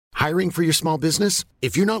Hiring for your small business?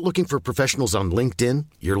 If you're not looking for professionals on LinkedIn,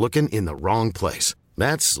 you're looking in the wrong place.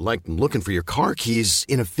 That's like looking for your car keys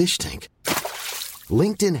in a fish tank.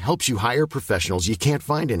 LinkedIn helps you hire professionals you can't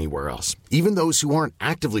find anywhere else, even those who aren't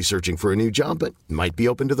actively searching for a new job but might be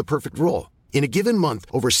open to the perfect role. In a given month,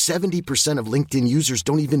 over 70% of LinkedIn users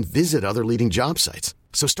don't even visit other leading job sites.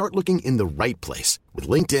 So start looking in the right place.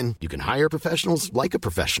 With LinkedIn, you can hire professionals like a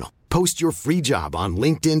professional. Post your free job on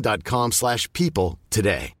linkedin.com/people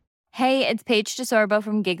today. Hey, it's Paige DeSorbo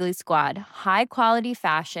from Giggly Squad. High quality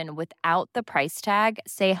fashion without the price tag.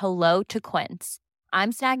 Say hello to Quince.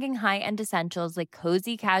 I'm snagging high-end essentials like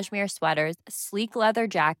cozy cashmere sweaters, sleek leather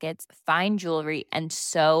jackets, fine jewelry, and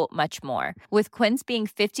so much more. With Quince being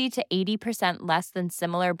 50 to 80% less than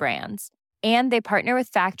similar brands. And they partner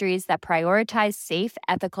with factories that prioritize safe,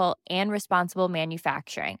 ethical, and responsible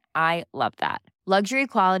manufacturing. I love that. Luxury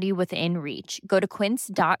quality within reach. Go to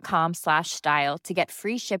quince.com/style to get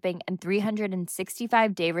free shipping and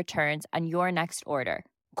 365-day returns on your next order.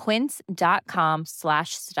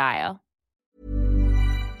 quince.com/style.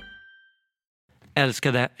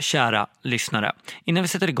 Älskade, kära lyssnare. Innan vi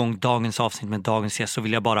sätter igång dagens avsnitt med dagens gäst så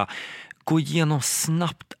vill jag bara gå igenom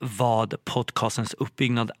snabbt vad podcastens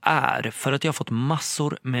uppbyggnad är. För att jag har fått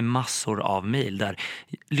massor av mejl där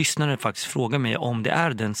lyssnare faktiskt frågar mig om det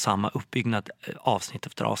är den samma uppbyggnad avsnitt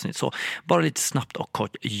efter avsnitt. Så bara lite snabbt och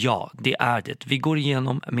kort, ja det är det. Vi går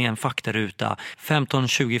igenom med en faktaruta,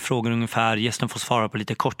 15-20 frågor ungefär. Gästen får svara på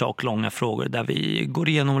lite korta och långa frågor där vi går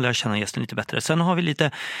igenom och lär känna gästen lite bättre. Sen har vi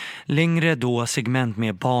lite längre då segment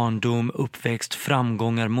med barndom, uppväxt,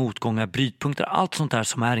 framgångar, motgångar, brytpunkter. Allt sånt där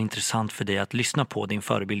som är intressant för dig att lyssna på din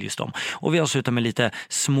förebild just om. Och vi avslutar med lite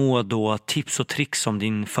små då tips och tricks som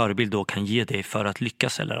din förebild då kan ge dig för att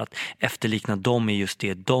lyckas eller att efterlikna dem i just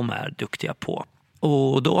det de är duktiga på.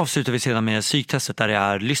 Och då avslutar vi sedan med psyktestet där det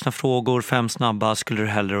är lyssna frågor, 5 snabba, skulle du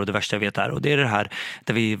hellre och det värsta jag vet är. Och det är det här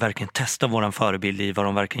där vi verkligen testar våran förebild i vad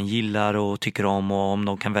de verkligen gillar och tycker om och om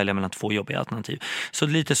de kan välja mellan 2 jobbiga alternativ. Så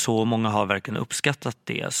lite så, många har verkligen uppskattat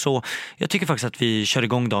det. Så jag tycker faktiskt att vi kör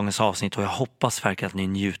igång dagens avsnitt och jag hoppas verkligen att ni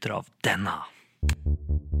njuter av denna.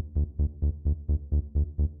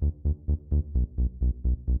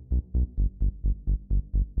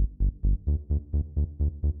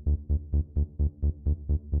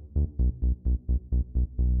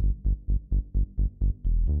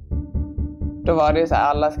 Då var det ju så här,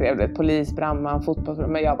 alla skrev det, polis, brandman,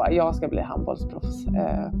 fotbollsproffs, men jag ska bli handbollsproffs.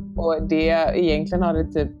 Och det egentligen har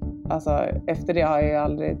det typ, alltså efter det har jag ju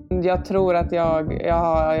aldrig, jag tror att jag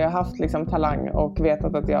har haft liksom talang och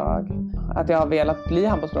vetat att jag har velat bli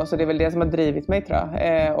handbollsproffs, så det är väl det som har drivit mig tror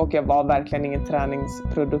jag. Och jag var verkligen ingen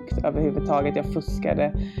träningsprodukt överhuvudtaget, jag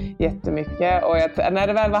fuskade jättemycket och när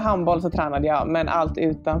det väl var handboll så tränade jag, men allt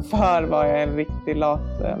utanför var jag en riktig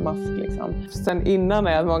latmask liksom. Sen innan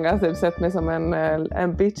är att många typ sett mig som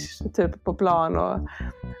en bitch typ på plan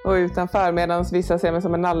och utanför, medan vissa ser mig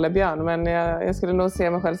som en nallebjörn, men jag skulle nog se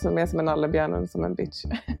mig själv som mer som en nallebjörn än som en bitch.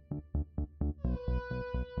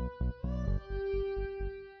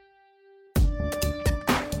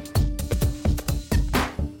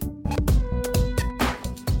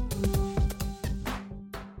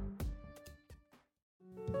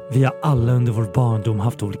 Vi har alla under vår barndom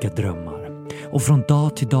haft olika drömmar. Och från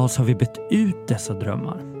dag till dag så har vi bytt ut dessa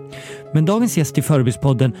drömmar. Men dagens gäst i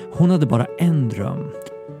Förebildspodden, hon hade bara en dröm.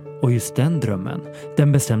 Och just den drömmen,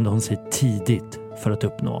 den bestämde hon sig tidigt för att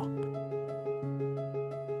uppnå.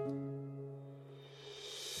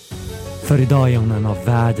 För idag är hon en av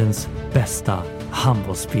världens bästa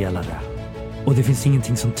handbollsspelare. Och det finns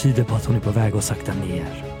ingenting som tyder på att hon är på väg att sakta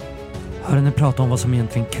ner. Hör henne prata om vad som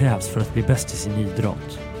egentligen krävs för att bli bäst i sin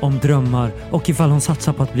idrott. Om drömmar och ifall hon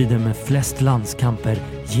satsar på att bli den med flest landskamper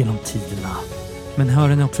genom tiderna. Men hör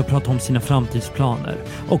henne också prata om sina framtidsplaner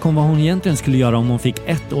och om vad hon egentligen skulle göra om hon fick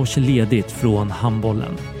 1 års ledigt från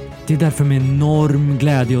handbollen. Det är därför med enorm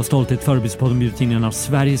glädje och stolthet Förebildspodden bjudit in en av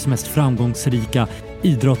Sveriges mest framgångsrika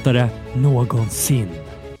idrottare någonsin.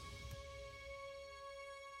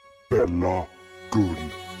 Bella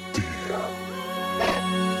Guldén.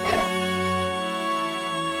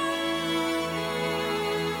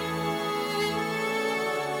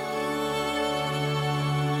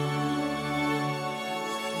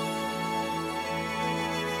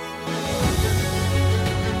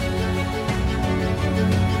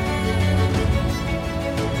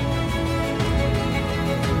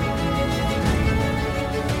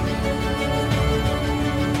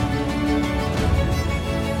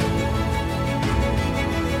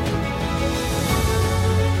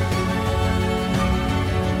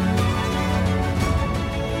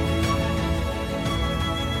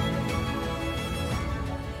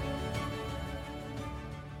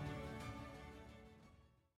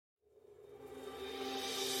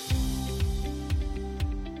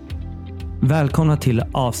 Välkomna till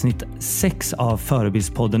avsnitt 6 av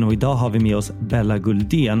Förebildspodden och idag har vi med oss Bella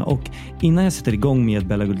Guldén. Och innan jag sätter igång med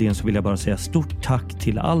Bella Guldén så vill jag bara säga stort tack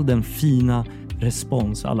till all den fina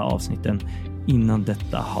respons alla avsnitten innan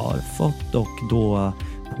detta har fått, och då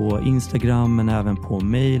på Instagram men även på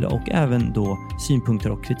mail och även då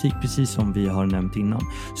synpunkter och kritik precis som vi har nämnt innan.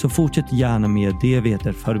 Så fortsätt gärna med det. Vi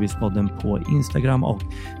heter Förebildspodden på Instagram och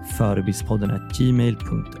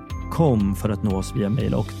förebildspodden@gmail.com för att nå oss via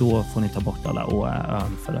mail, och då får ni ta bort alla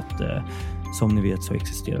ön för att som ni vet så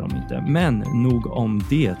existerar de inte. Men nog om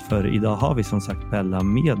det, för idag har vi som sagt Bella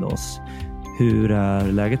med oss. Hur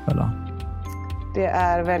är läget, Bella? Det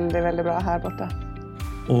är väldigt, väldigt bra här borta.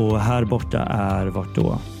 Och här borta är vart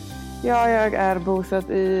då? Ja, jag är bosatt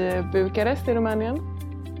i Bukarest i Rumänien.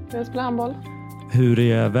 Jag spelar handboll. Hur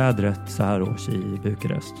är vädret så här års i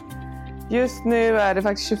Bukarest? Just nu är det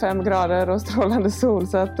faktiskt 25 grader och strålande sol,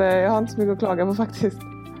 så att jag har inte så mycket att klaga på faktiskt.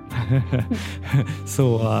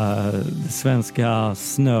 Så svenska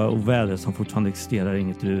snö och väder som fortfarande existerar är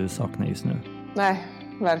inget du saknar just nu? Nej,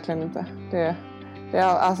 verkligen inte. Det är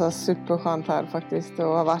alltså superskönt här faktiskt och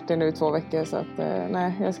har varit det nu i 2 veckor, så att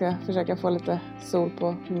nej, jag ska försöka få lite sol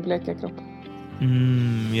på min bleka kropp.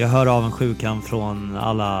 Jag hör avundsjukan från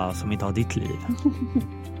alla som inte har ditt liv.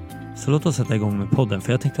 Så låt oss sätta igång med podden,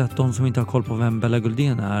 för jag tänkte att de som inte har koll på vem Bella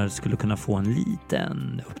Guldén är skulle kunna få en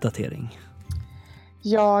liten uppdatering.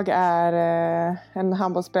 Jag är en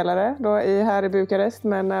handbollsspelare då här i Bukarest,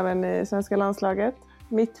 men även i svenska landslaget.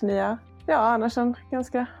 Mitt nya. Ja, annars en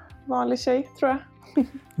ganska vanlig tjej, tror jag.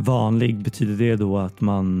 Vanlig, betyder det då att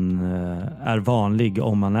man är vanlig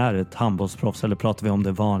om man är ett handbollsproffs, eller pratar vi om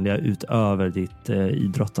det vanliga utöver ditt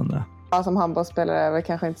idrottande? Ja, som handbollsspelare är väl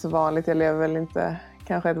kanske inte så vanligt. Jag lever väl inte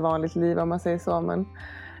kanske ett vanligt liv om man säger så, men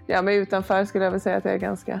utanför skulle jag väl säga att jag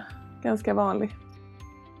är ganska vanlig.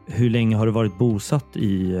 Hur länge har du varit bosatt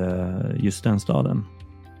i just den staden?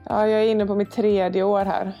 Ja, jag är inne på mitt 3:e år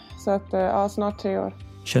här, så att snart 3 år.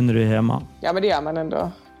 Känner du dig hemma? Ja, men det gör man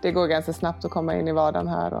ändå. Det går ganska snabbt att komma in i vardagen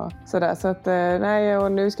här och sådär. Så att nej,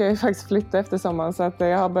 och nu ska jag faktiskt flytta efter sommaren, så att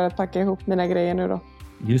jag har börjat packa ihop mina grejer nu då.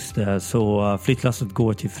 Just det, så flyttlasset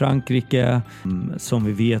går till Frankrike som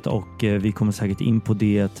vi vet, och vi kommer säkert in på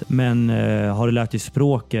det. Men har du lärt dig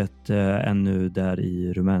språket ännu där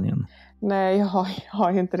i Rumänien? Nej, jag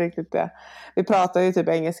har ju inte riktigt det. Vi pratar ju typ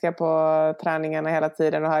engelska på träningarna hela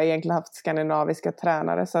tiden och har egentligen haft skandinaviska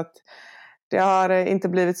tränare, så att det har inte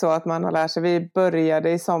blivit så att man har lärt sig. Vi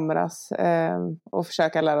började i somras och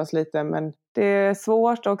försöka lära oss lite, men det är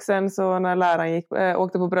svårt. Och sen så när läraren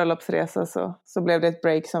åkte på bröllopsresa så blev det ett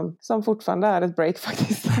break som fortfarande är ett break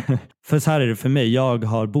faktiskt. För så här är det för mig. Jag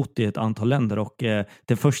har bott i ett antal länder, och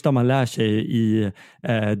det första man lär sig i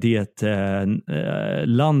det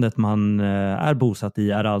landet man är bosatt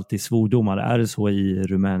i är alltid svordomar. Är det så i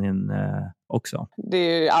Rumänien också? Det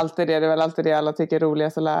är ju alltid det. Det är väl alltid det alla tycker är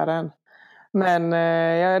roligast att lära en. Men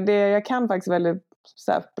jag kan faktiskt väldigt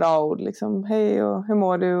så här, bra ord. Liksom, hej och hur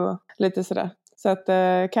mår du? Och lite sådär. Så att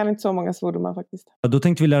kan inte så många svordomar faktiskt. Då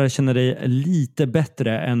tänkte vi lära känna dig lite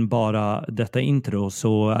bättre än bara detta intro.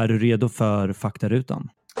 Så är du redo för faktarutan?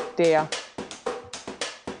 Det är jag.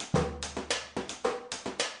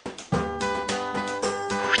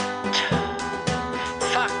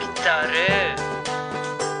 Faktarut!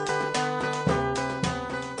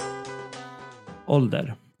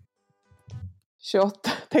 Ålder? 28.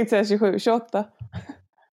 Tänkte säga 27. 28.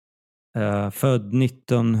 Född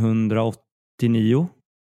 1989.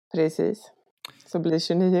 Precis. Så blir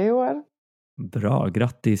 29 i år. Bra,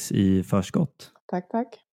 grattis i förskott. Tack.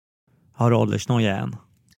 Har du åldersnoja än?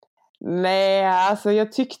 Nej, alltså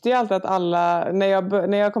jag tyckte ju alltid att alla...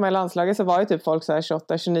 När jag kom i landslaget så var ju typ folk så här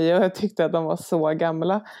 28, 29 och jag tyckte att de var så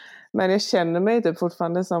gamla. Men jag känner mig typ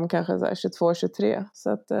fortfarande som kanske så här 22, 23. Så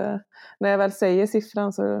att när jag väl säger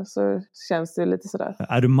siffran så känns det lite sådär.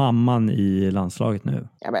 Är du mamman i landslaget nu?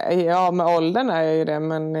 Ja, med åldern är jag ju det.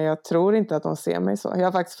 Men jag tror inte att de ser mig så. Jag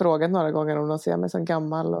har faktiskt frågat några gånger om de ser mig som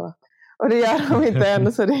gammal. Och det gör de inte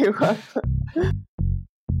än, så det är ju skönt.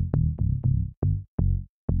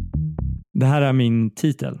 Det här är min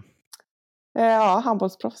titel. Ja,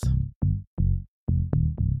 handbollsproffs.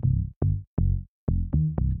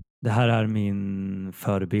 Det här är min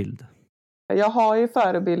förebild. Jag har ju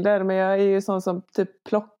förebilder, men jag är ju sån som typ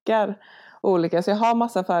plockar olika. Så jag har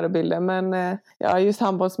massa förebilder, men just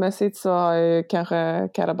handbollsmässigt så har jag ju kanske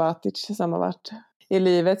Karabatic som har varit i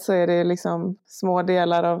livet, så är det liksom små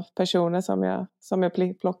delar av personer som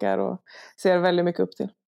jag plockar och ser väldigt mycket upp till.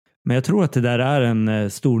 Men jag tror att det där är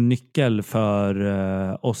en stor nyckel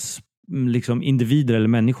för oss liksom individer eller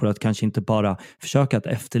människor att kanske inte bara försöka att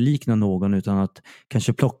efterlikna någon utan att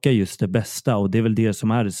kanske plocka just det bästa, och det är väl det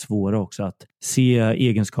som är det svåra också, att se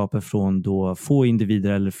egenskaper från då få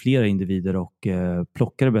individer eller flera individer och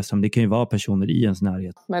plocka det bästa. Men det kan ju vara personer i ens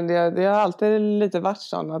närhet. Men det har alltid lite varit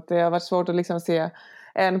så att det har varit svårt att liksom se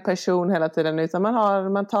en person hela tiden, utan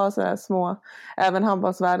man tar så här små, även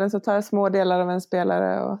handbollsvärlden så tar jag små delar av en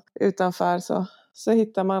spelare och utanför så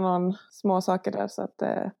hittar man någon små saker där, så att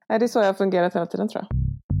det är så jag har fungerat hela tiden, tror jag.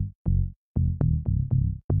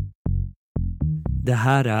 Det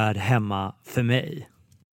här är hemma för mig.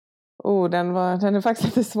 Den är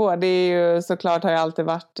faktiskt lite svår. Det är ju såklart, har jag alltid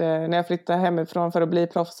varit, när jag flyttade hemifrån för att bli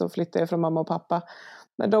proffs så flyttade jag från mamma och pappa.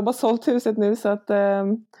 Men de har sålt huset nu, så att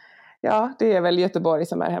ja, det är väl Göteborg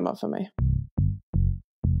som är hemma för mig.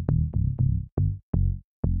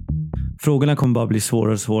 Frågorna kommer bara bli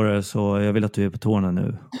svårare och svårare, så jag vill att du är på tårna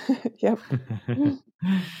nu. Yep.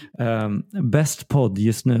 Bäst podd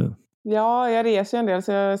just nu? Ja, jag reser ju en del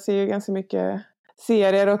så jag ser ju ganska mycket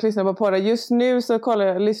serier och lyssnar på poddar. Just nu så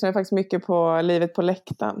lyssnar jag faktiskt mycket på Livet på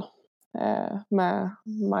läktaren med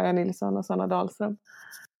Maja Nilsson och Sanna Dahlström.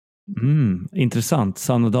 Intressant.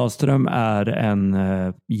 Sanna Dahlström är en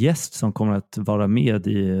gäst som kommer att vara med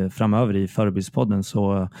framöver i Förebildspodden,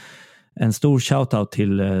 så en stor shoutout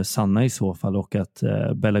till Sanna i så fall, och att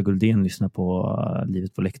Bella Guldén lyssnar på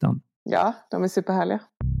Livet på läktaren. Ja, de är superhärliga.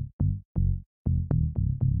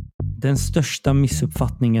 Den största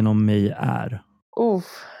missuppfattningen om mig är?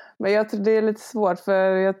 Men jag tror det är lite svårt,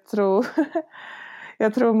 för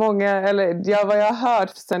jag tror många, eller vad jag har hört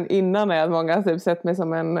sen innan är att många har typ sett mig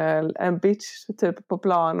som en bitch typ på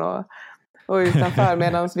plan och utanför,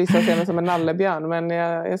 medan vissa ser mig som en nallebjörn. Men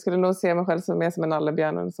jag skulle nog se mig själv mer som en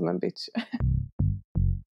nallebjörn än som en bitch.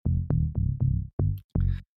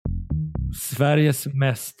 Sveriges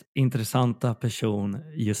mest intressanta person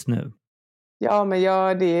just nu? Ja, men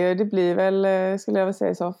det blir väl, skulle jag väl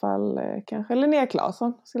säga i så fall, kanske Linnea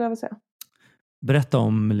Claesson, skulle jag väl säga. Berätta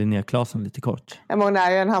om Linnea Claesson lite kort. Hon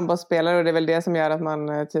är ju en handbollsspelare, och det är väl det som gör att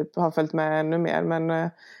man typ har följt med ännu mer. Men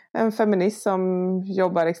en feminist som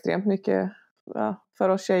jobbar extremt mycket för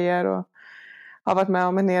oss tjejer och har varit med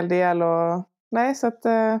om en hel del. Och, så att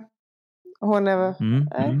hon är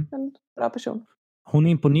en bra person. Hon är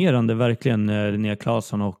imponerande verkligen, Linnea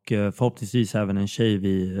Claesson, och förhoppningsvis även en tjej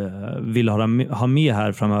vi vill ha med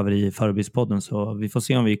här framöver i Förebildspodden, så vi får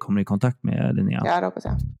se om vi kommer i kontakt med Linnea. Ja, det hoppas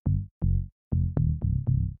jag.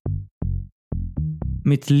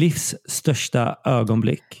 Mitt livs största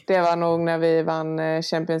ögonblick? Det var nog när vi vann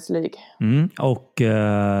Champions League. Och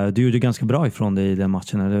du gjorde ganska bra ifrån dig i den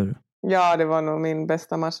matchen, eller hur? Ja, det var nog min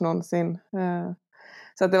bästa match någonsin.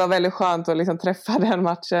 Så att det var väldigt skönt att liksom träffa den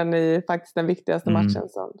matchen i faktiskt den viktigaste matchen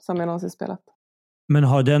som jag någonsin spelat. Men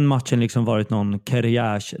har den matchen liksom varit någon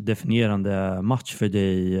karriärsdefinierande match för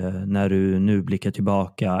dig när du nu blickar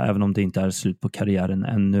tillbaka, även om det inte är slut på karriären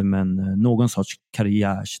ännu, men någon sorts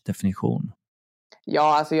karriärsdefinition?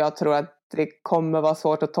 Ja, alltså jag tror att det kommer vara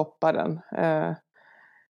svårt att toppa den.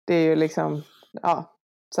 Det är ju liksom,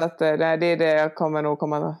 så att det är det jag kommer nog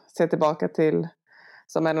komma se tillbaka till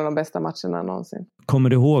som en av de bästa matcherna någonsin. Kommer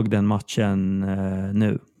du ihåg den matchen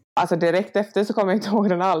nu? Alltså direkt efter så kommer jag inte ihåg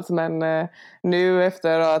den alls, men nu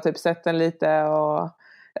efter att ha typ sett den lite och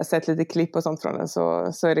jag har sett lite klipp och sånt från den,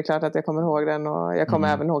 så är det klart att jag kommer ihåg den, och jag kommer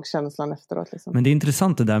även ihåg känslan efteråt. Liksom. Men det är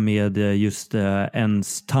intressant det där med just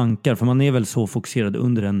ens tankar, för man är väl så fokuserad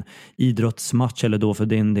under en idrottsmatch, eller då för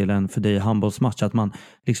den delen för dig handbollsmatch, att man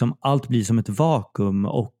liksom allt blir som ett vakuum,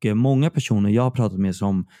 och många personer jag har pratat med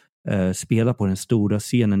som spelar på den stora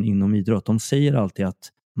scenen inom idrott, de säger alltid att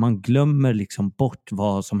man glömmer liksom bort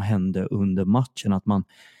vad som hände under matchen, att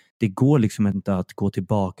det går liksom inte att gå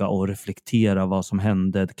tillbaka och reflektera vad som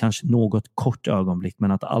hände, kanske något kort ögonblick,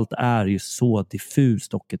 men att allt är ju så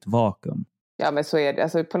diffust och ett vakuum. Ja, men så är det.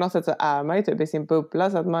 Alltså, på något sätt så är man ju typ i sin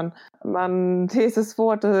bubbla, så att man det är så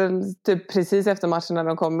svårt att typ precis efter matchen när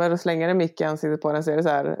de kommer och slänger en mick i ansiktet på den, så är det så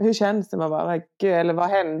här, hur känns det? Man bara, eller vad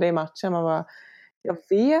hände i matchen? Man bara, jag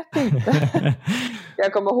vet inte.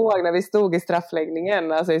 Jag kommer ihåg när vi stod i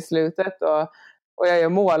straffläggningen, alltså i slutet, och jag gör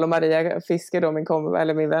mål, och Maria Fiske då,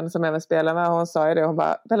 min vän som även spelar med, hon sa ju det, hon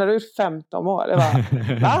bara, Bella, du har gjort 15 mål. Jag bara,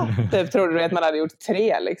 va? Typ trodde du att man hade gjort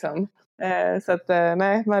 3 liksom. Så att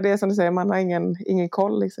nej, men det är som du säger, man har ingen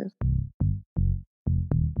koll liksom.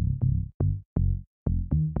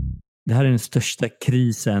 Det här är den största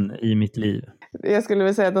krisen i mitt liv. Jag skulle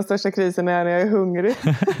väl säga att den största krisen är när jag är hungrig.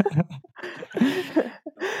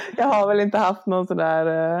 Jag har väl inte haft någon sån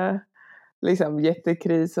där liksom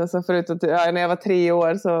jättekris. Alltså förutom när jag var 3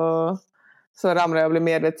 år så ramlade jag och blev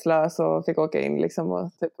medvetslös och fick åka in liksom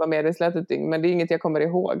och typ var medvetslös ett dygn. Men det är inget jag kommer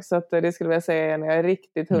ihåg, så att det skulle jag säga när jag är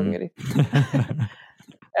riktigt hungrig.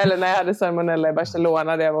 Eller när jag hade salmonella i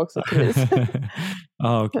Barcelona, det var också kris.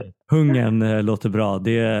 Okay. Hungern låter bra.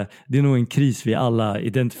 Det är nog en kris vi alla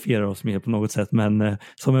identifierar oss med på något sätt, men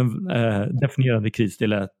som en definierande kris,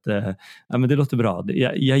 men det låter bra.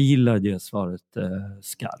 Jag gillar det svaret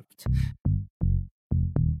skarpt.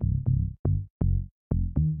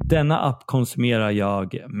 Denna app konsumerar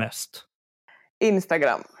jag mest.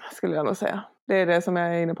 Instagram skulle jag nog säga. Det är det som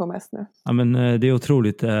jag är inne på mest nu. Ja, men det är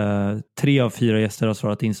otroligt. 3 av 4 gäster har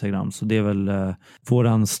svarat Instagram, så det är väl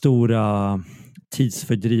våran stora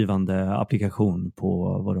tidsfördrivande applikation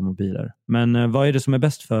på våra mobiler. Men vad är det som är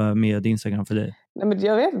bäst med Instagram för dig? Nej, men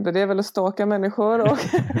jag vet inte, det är väl att stalka människor och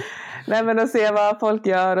nej, men att se vad folk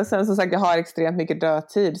gör. Och sen som sagt, jag har extremt mycket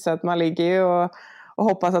dödtid, så att man ligger ju och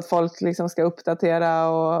hoppas att folk liksom ska uppdatera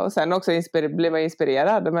och sen också blir man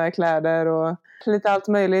inspirerad med kläder och lite allt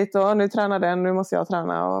möjligt. Och nu tränar den, nu måste jag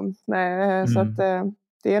träna. Så att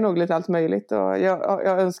det är nog lite allt möjligt. Och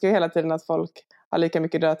jag önskar ju hela tiden att folk har lika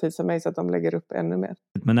mycket dödtid som mig, så att de lägger upp ännu mer.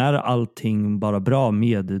 Men är allting bara bra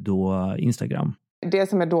med då Instagram? Det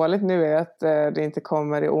som är dåligt nu är att det inte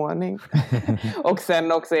kommer i ordning. Och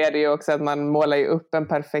sen också är det ju också att man målar ju upp en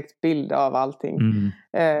perfekt bild av allting.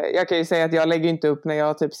 Jag kan ju säga att jag lägger inte upp när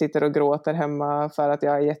jag typ sitter och gråter hemma för att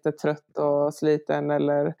jag är jättetrött och sliten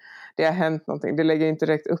eller det har hänt någonting. Det lägger jag inte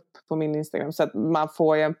direkt upp på min Instagram. Så att man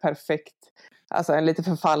får ju en perfekt, alltså en lite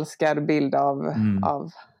förfalskad bild av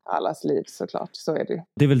allas liv, såklart. Så är det.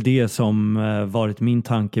 Det är väl det som varit min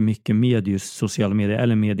tanke mycket med just sociala medier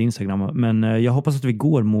eller med Instagram. Men jag hoppas att vi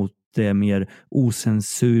går mot det mer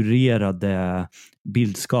osensurerade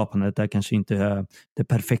bildskapandet där kanske inte det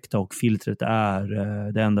perfekta och filtret är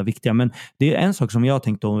det enda viktiga. Men det är en sak som jag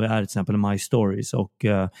tänkt om är till exempel My Stories, och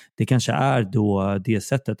det kanske är då det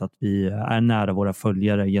sättet att vi är nära våra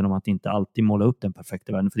följare genom att inte alltid måla upp den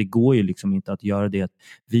perfekta världen. För det går ju liksom inte att göra det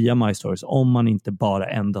via My Stories om man inte bara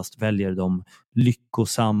endast väljer de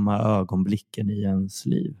lyckosamma ögonblicken i ens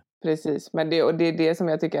liv. Precis, men det är det som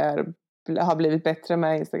jag tycker har blivit bättre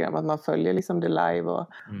med Instagram, att man följer liksom det live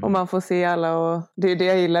och man får se alla, och det är det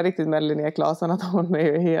jag gillar riktigt med Linnea Claesson, att hon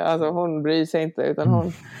hon bryr sig inte,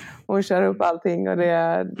 utan hon kör upp allting, och det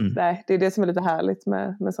är det som är lite härligt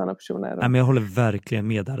med sådana personer. Nej, men jag håller verkligen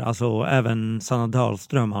med där. Alltså, även Sanna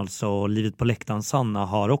Dahlström, alltså Livet på läktaren Sanna,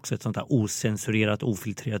 har också ett sånt här osensurerat,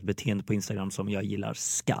 ofiltrerat beteende på Instagram som jag gillar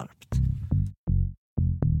skarpt.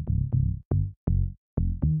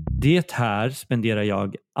 Det här spenderar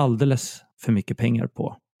jag alldeles för mycket pengar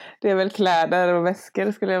på. Det är väl kläder och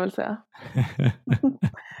väskor skulle jag väl säga.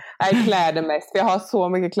 Nej, kläder mest. Jag har så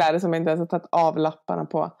mycket kläder som jag inte ens har tagit av lapparna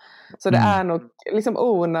på. Så det är nog liksom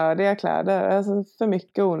onödiga kläder. Alltså för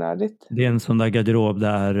mycket onödigt. Det är en sån där garderob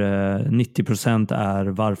där 90% är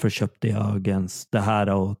varför köpte jag ens det här,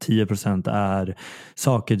 och 10% är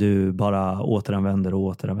saker du bara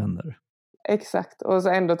återanvänder. Exakt, och så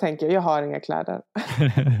ändå tänker jag har inga kläder.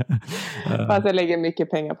 Fast jag lägger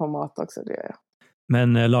mycket pengar på mat också, det gör jag.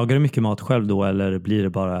 Men lagar du mycket mat själv då, eller blir det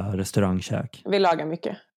bara restaurangkäk? Vi lagar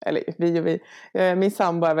mycket. Eller vi. Min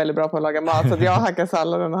sambo är väldigt bra på att laga mat, så att jag hackar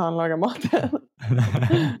salladen och han lagar maten.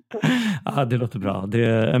 Ja, det låter bra. Det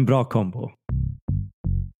är en bra kombo.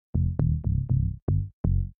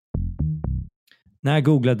 När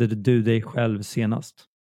googlade du dig själv senast?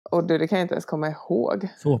 Och det kan jag inte ens komma ihåg.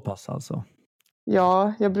 Så pass alltså?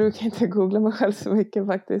 Ja, jag brukar inte googla mig själv så mycket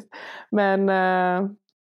faktiskt. Men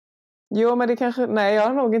men det kanske... Nej, jag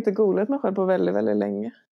har nog inte googlat mig själv på väldigt, väldigt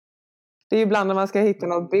länge. Det är ju ibland när man ska hitta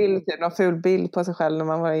någon bild, typ någon ful bild på sig själv när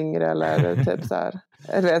man var yngre, eller typ så här.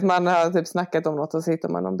 Eller att man har typ snackat om något och så hittar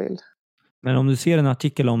man någon bild. Men om du ser en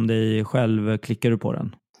artikel om dig själv, klickar du på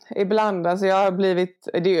den? Ibland, alltså jag har blivit,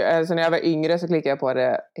 alltså när jag var yngre så klickade jag på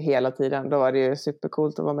det hela tiden. Då var det ju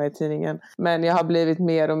supercoolt att vara med i tidningen. Men jag har blivit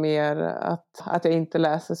mer och mer att jag inte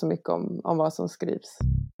läser så mycket om vad som skrivs.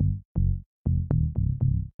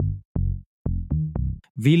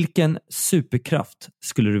 Vilken superkraft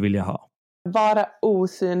skulle du vilja ha? Vara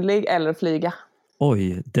osynlig eller flyga.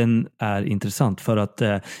 Oj, den är intressant för att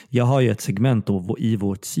jag har ju ett segment då i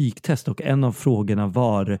vårt psyktest, och en av frågorna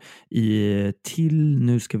var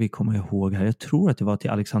nu ska vi komma ihåg här, jag tror att det var till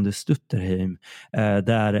Alexander Stutterheim,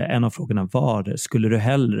 där en av frågorna var: skulle du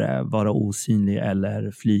hellre vara osynlig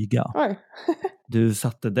eller flyga? Oj. Du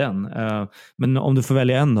satte den, men om du får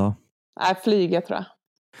välja en då? Nej, flyga tror jag.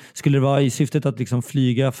 Skulle det vara i syftet att liksom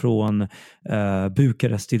flyga från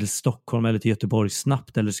Bukarest till Stockholm eller till Göteborg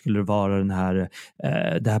snabbt, eller skulle det vara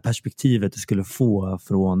det här perspektivet du skulle få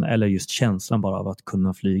från, eller just känslan bara av att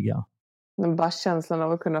kunna flyga? bara känslan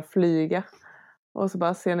av att kunna flyga. Och så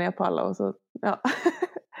bara se ner på alla och så, ja.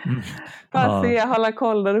 Bara se, hålla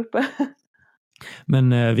koll där uppe.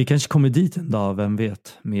 Men vi kanske kommer dit en dag, vem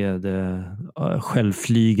vet, med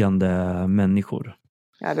självflygande människor.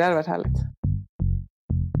 Ja, det hade varit härligt.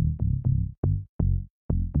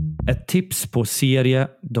 Ett tips på serie,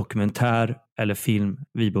 dokumentär eller film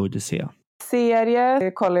vi borde se. Serie,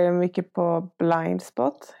 jag kollar ju mycket på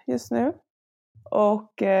Blindspot just nu.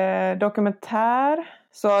 Och dokumentär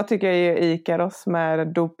så tycker jag ju Ikaros med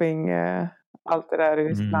doping, allt det där i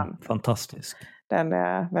Ryssland. Fantastisk. Den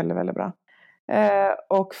är väldigt, väldigt bra.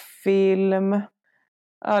 Och film,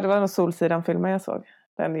 ja det var nog Solsidan-filmen jag såg.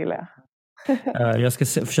 Den gillar jag. Jag ska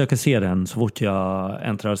försöka se den så fort jag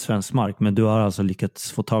äntrar svensk mark. Men du har alltså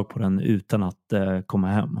lyckats få tag på den utan att komma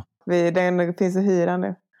hem. Den finns att hyra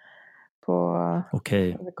nu.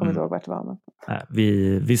 Okej. Jag kommer inte ihåg vart det var. Men...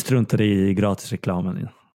 Vi struntade i gratisreklamen.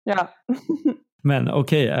 Ja. Men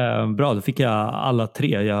okej, bra. Då fick jag alla 3.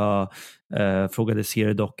 Jag frågade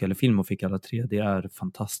serie, dock eller film och fick alla 3. Det är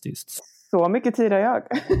fantastiskt. Så mycket tid har jag.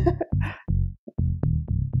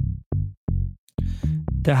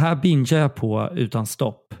 Det här bingear jag på utan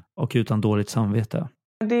stopp och utan dåligt samvete.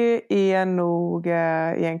 Det är nog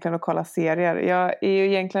egentligen att kolla serier. Jag är ju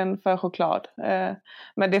egentligen för choklad.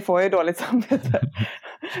 Men det får jag ju dåligt samvete.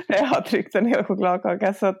 Jag har tryckt en hel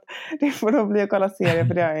chokladkaka. Så att det får då bli att kolla serier,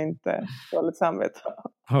 för det har jag inte dåligt samvete.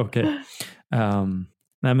 Okej.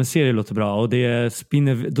 Nej, men serier låter bra. Och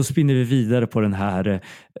då spinner vi vidare på den här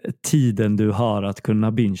tiden du har att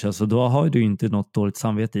kunna bingea. Så då har du inte något dåligt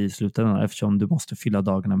samvete i slutändan, eftersom du måste fylla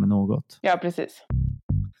dagarna med något. Ja, precis.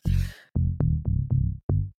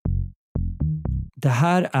 Det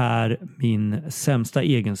här är min sämsta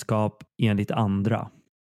egenskap enligt andra.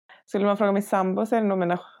 Skulle man fråga min sambo så är det nog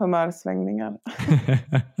mina humörsvängningar.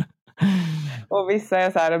 Och vissa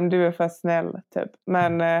är så här, du är för snäll typ.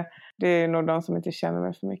 Men det är nog de som inte känner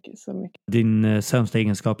mig för mycket. Så mycket. Din sämsta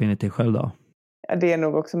egenskap enligt dig själv då? Ja, det är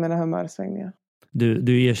nog också mina humörsvängningar.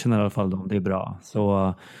 Du erkänner i alla fall dem, det är bra.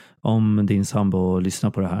 Så om din sambo lyssnar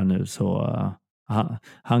på det här nu så...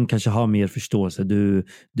 Han kanske har mer förståelse.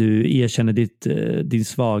 Du erkänner din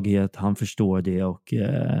svaghet, han förstår det och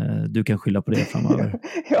du kan skylla på det framöver.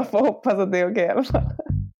 Jag får hoppas att det är okej i alla fall.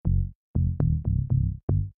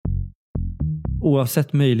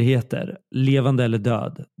 Oavsett möjligheter, levande eller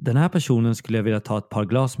död, den här personen skulle jag vilja ta ett par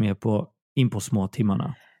glas med in på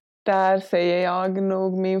småtimmarna. Där säger jag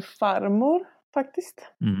nog min farmor faktiskt.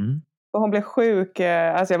 Och hon blev sjuk,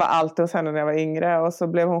 alltså jag var alltid hos henne när jag var yngre, och så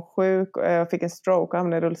blev hon sjuk och fick en stroke och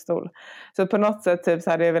hamnade i rullstol. Så på något sätt typ,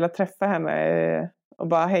 så hade jag velat träffa henne och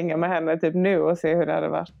bara hänga med henne typ nu och se hur det hade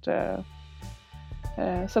varit.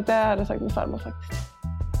 Så det hade sagt min farmor faktiskt.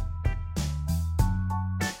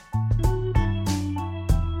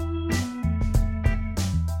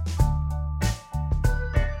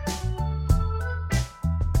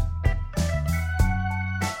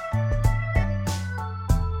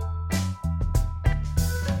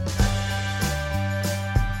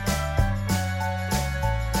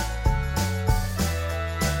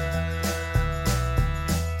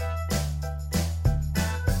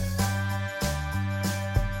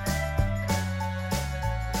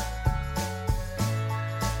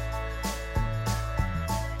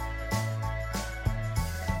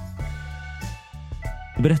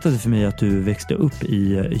 Du berättade för mig att du växte upp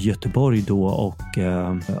i Göteborg då och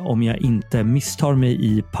om jag inte misstar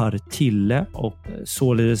mig i Partille, och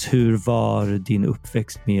således hur var din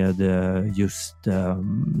uppväxt med just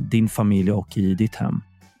din familj och i ditt hem?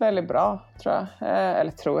 Väldigt bra tror jag.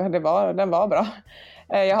 Eller tror jag, den var bra.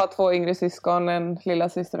 Jag har 2 yngre syskon, en lilla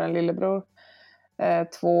syster och en lillebror.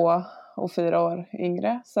 2 och 4 år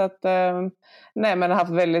yngre. Så att, nej, men jag har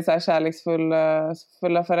haft väldigt så här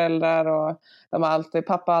kärleksfulla föräldrar, och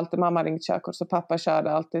pappa har alltid mamma ringt körkort, så pappa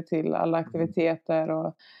körde alltid till alla aktiviteter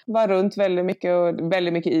och var runt väldigt mycket, och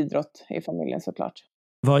väldigt mycket idrott i familjen såklart.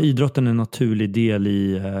 Var idrotten en naturlig del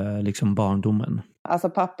i liksom barndomen? Alltså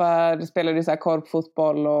pappa spelade ju så här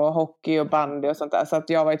korpfotboll och hockey och bandy och sånt där, så att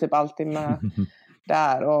jag var ju typ alltid med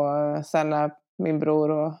där. Och sen när min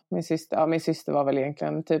bror och min syster var väl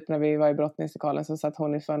egentligen typ när vi var i brottningslokalen, så satt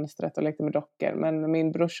hon i fönstret och lekte med dockor. Men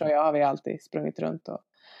min brorsa och jag har vi alltid sprungit runt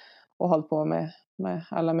och hållit på med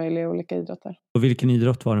alla möjliga olika idrotter. Och vilken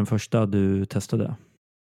idrott var den första du testade?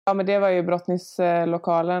 Ja, men det var ju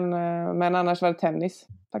brottningslokalen, men annars var det tennis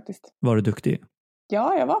faktiskt. Var du duktig?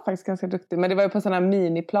 Ja, jag var faktiskt ganska duktig. Men det var ju på sån här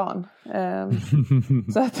miniplan.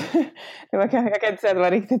 Så att jag kan inte säga att det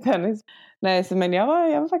var riktigt tennis. Nej, men jag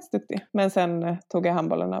var faktiskt duktig. Men sen tog jag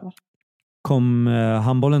handbollen över. Kom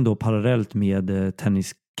handbollen då parallellt med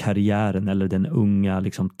idrottskarriären eller den unga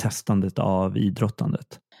liksom, testandet av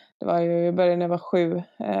idrottandet? Det var ju, jag började när jag var 7,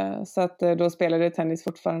 så att då spelade jag tennis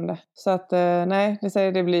fortfarande. Så att nej,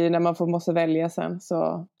 det blir när man måste välja sen,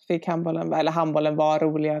 så fick handbollen var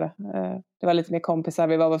roligare. Det var lite mer kompisar,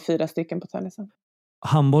 vi var bara 4 stycken på tennisen.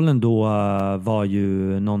 Handbollen då var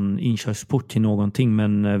ju någon inkörsport till någonting,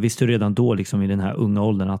 men visste du redan då liksom i den här unga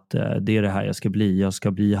åldern att det är det här jag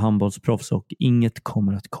ska bli handbollsproffs och inget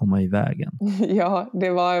kommer att komma i vägen? Ja, det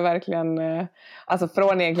var ju verkligen, alltså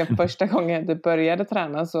från egentligen första gången jag började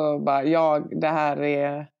träna så bara det här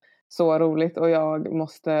är så roligt och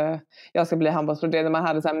jag ska bli handbollsproffs. Det när man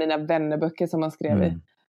hade så här mina vännerböcker som man skrev i.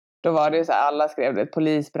 Då var det ju så här, alla skrev det,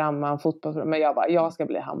 polis, brandman, fotbollsproffs. Men jag ska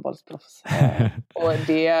bli handbollsproffs. Och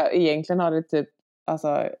det egentligen har det typ,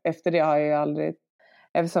 alltså efter det har jag ju aldrig,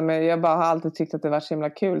 eftersom jag bara har alltid tyckt att det varit så himla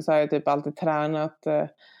kul, så har jag typ alltid tränat.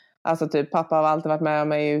 Alltså typ pappa har alltid varit med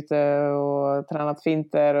mig ute och tränat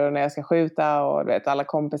finter och när jag ska skjuta och du vet, alla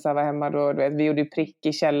kompisar var hemma då, du vet, vi gjorde ju prick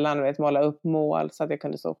i källaren, du vet, måla upp mål så att jag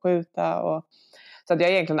kunde så skjuta och så att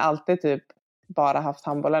jag egentligen alltid typ bara haft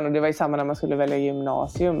handbollen, och det var ju samma när man skulle välja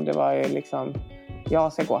gymnasium. Det var ju liksom,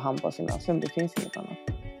 jag ska gå handbollsgymnasium, det finns inget annat.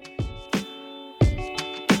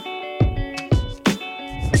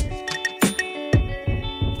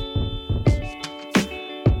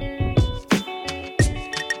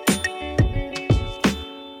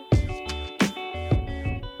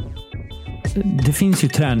 Det finns ju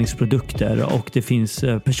träningsprodukter och det finns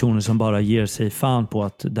personer som bara ger sig fan på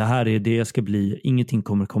att det här är det jag ska bli. Ingenting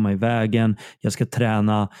kommer komma i vägen. Jag ska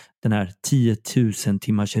träna den här 10 000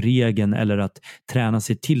 timmars regeln eller att träna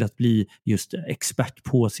sig till att bli just expert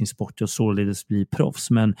på sin sport och således bli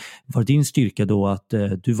proffs. Men var din styrka då att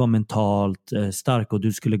du var mentalt stark och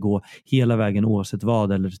du skulle gå hela vägen oavsett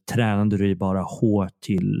vad, eller tränade du dig bara hårt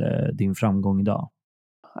till din framgång idag?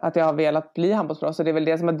 Att jag har velat bli handbollsproffs, så det är väl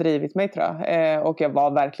det som har drivit mig, tror jag. Och jag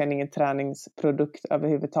var verkligen ingen träningsprodukt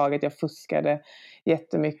överhuvudtaget. Jag fuskade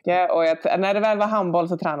jättemycket. Och när det väl var handboll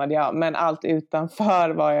så tränade jag. Men allt utanför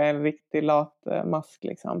var jag en riktig latmask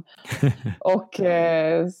liksom. Och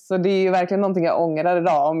så det är ju verkligen någonting jag ångrar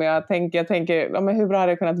idag. Om jag tänker ja, men hur bra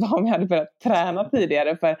hade det kunnat vara om jag hade börjat träna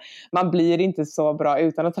tidigare? För man blir inte så bra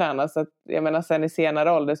utan att träna. Så att, jag menar, sen i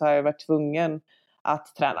senare ålder så har jag varit tvungen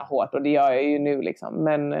att träna hårt, och det gör jag ju nu liksom.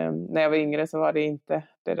 Men när jag var yngre så var det inte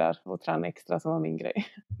det där att träna extra som var min grej.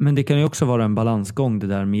 Men det kan ju också vara en balansgång det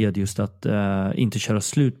där med just att inte köra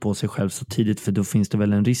slut på sig själv så tidigt, för då finns det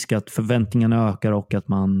väl en risk att förväntningarna ökar och att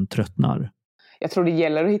man tröttnar. Jag tror det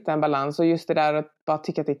gäller att hitta en balans, och just det där att bara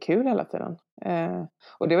tycka att det är kul hela tiden.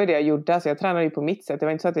 Och det var det jag gjorde, alltså jag tränade ju på mitt sätt. Det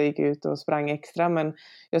var inte så att jag gick ut och sprang extra, men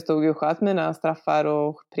jag stod och sköt mina straffar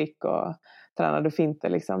och prick och tränade finter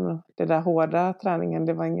liksom. Det där hårda träningen,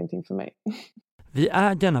 det var ingenting för mig. Vi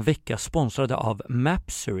är denna vecka sponsrade av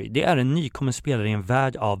Mapsery. Det är en nykommen spelare i en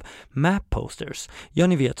värld av map posters. Ja,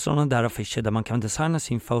 ni vet, sådana där affischer där man kan designa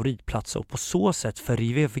sin favoritplats och på så sätt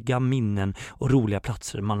föreviga minnen och roliga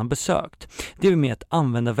platser man har besökt. Det är med ett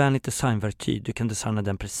användarvänligt designverktyg. Du kan designa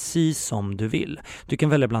den precis som du vill. Du kan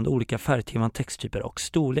välja bland olika färgteman, texttyper och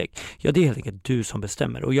storlek. Ja, det är helt enkelt du som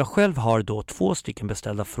bestämmer. Och jag själv har då 2 stycken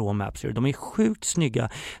beställda från Mapsery. De är sjukt snygga.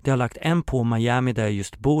 Det har lagt en på Miami där jag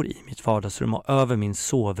just bor i mitt vardagsrum, och över min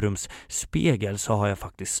sovrumsspegel så har jag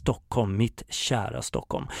faktiskt Stockholm, mitt kära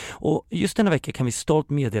Stockholm. Och just denna vecka kan vi stolt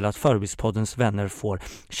meddela att Förebildspoddens vänner får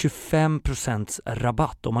 25%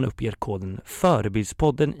 rabatt om man uppger koden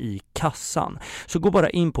Förebildspodden i kassan. Så gå bara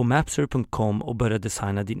in på mapsery.com och börja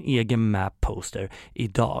designa din egen map poster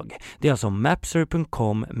idag. Det är alltså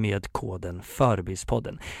mapsery.com med koden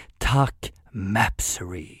Förebildspodden. Tack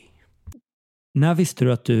Mapsery! När visste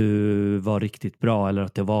du att du var riktigt bra, eller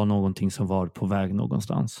att det var någonting som var på väg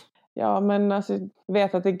någonstans? Ja, men alltså, jag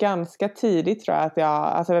vet att det är ganska tidigt, tror jag, att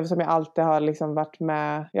alltså eftersom jag alltid har liksom varit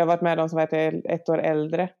med. Jag har varit med de som är 1 år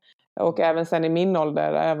äldre. Och även sen i min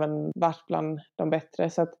ålder, även varit bland de bättre.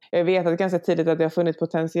 Så att jag vet att det är ganska tidigt att jag har funnit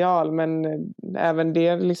potential. Men även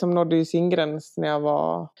det liksom nådde ju sin gräns när jag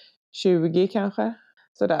var 20 kanske.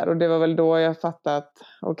 Sådär. Och det var väl då jag fattade att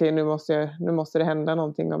okej, nu måste det hända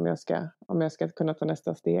någonting om jag ska kunna ta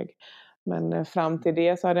nästa steg. Men fram till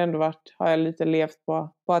det så har det ändå har jag lite levt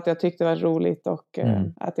på att jag tyckte det var roligt och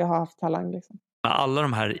att jag har haft talang liksom. Alla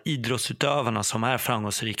de här idrottsutövarna som är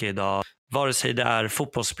framgångsrika idag, vare sig det är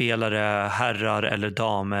fotbollsspelare, herrar eller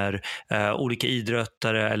damer, olika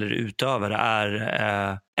idrottare eller utövare,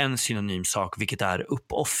 är en synonym sak, vilket är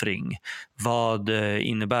uppoffring. Vad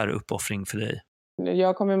innebär uppoffring för dig?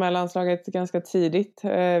 Jag kom med landslaget ganska tidigt,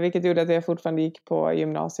 vilket gjorde att jag fortfarande gick på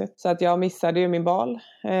gymnasiet. Så att jag missade ju min bal.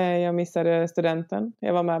 Jag missade studenten.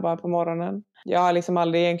 Jag var med bara på morgonen. Jag har liksom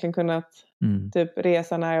aldrig egentligen kunnat typ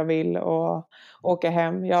resa när jag vill och åka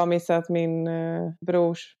hem. Jag har missat min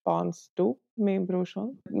brors barns dop, min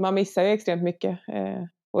brorson. Man missar ju extremt mycket.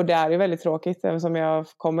 Och det är ju väldigt tråkigt, eftersom jag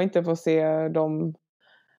kommer inte få se dem.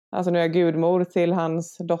 Alltså nu är jag gudmor till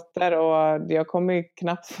hans dotter och jag kommer ju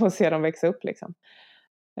knappt få se dem växa upp liksom.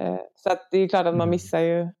 Så att det är klart att man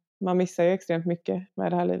missar ju extremt mycket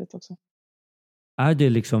med det här livet också. Är det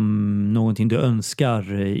liksom någonting du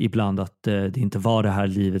önskar ibland, att det inte var det här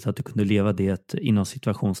livet, att du kunde leva det inom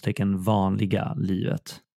situationstecken vanliga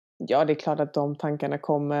livet? Ja, det är klart att de tankarna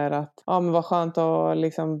kommer, att men vad skönt att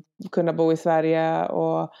liksom kunna bo i Sverige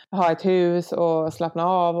och ha ett hus och slappna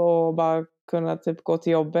av och bara kunna typ gå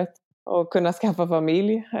till jobbet och kunna skaffa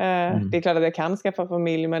familj. Det är klart att jag kan skaffa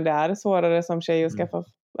familj, men det är svårare som tjej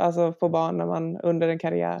att få barn när man under en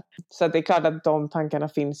karriär. Så att det är klart att de tankarna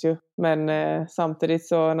finns ju. Men samtidigt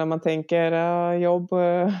så när man tänker jobb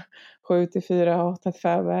 7-4,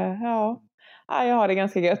 8-5, jag har det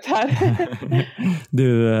ganska gött här.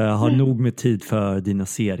 Du har nog med tid för dina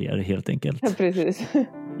serier helt enkelt. Precis.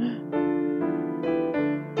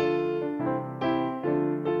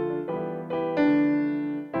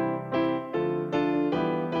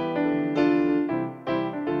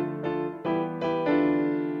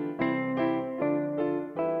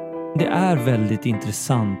 Det är väldigt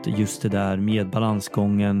intressant just det där med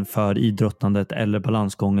balansgången för idrottandet eller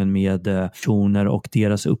balansgången med personer och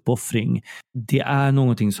deras uppoffring. Det är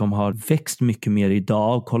någonting som har växt mycket mer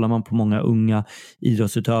idag. Kollar man på många unga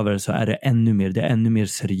idrottsutövare så är det ännu mer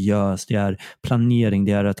seriöst. Det är planering,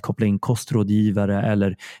 det är att koppla in kostrådgivare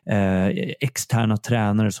eller externa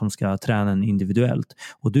tränare som ska träna en individuellt.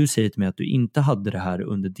 Och du säger till mig att du inte hade det här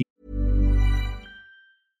under din...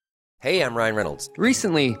 Hey, I'm Ryan Reynolds.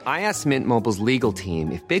 Recently, I asked Mint Mobile's legal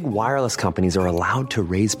team if big wireless companies are allowed to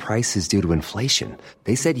raise prices due to inflation.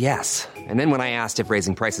 They said yes. And then when I asked if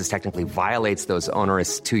raising prices technically violates those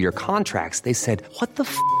onerous two-year contracts, they said, "What the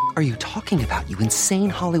f*** are you talking about, you insane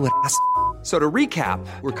Hollywood ass?" So to recap,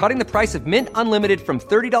 we're cutting the price of Mint Unlimited from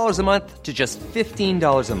 $30 a month to just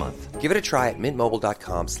 $15 a month. Give it a try at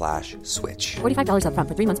mintmobile.com/switch. $45 up front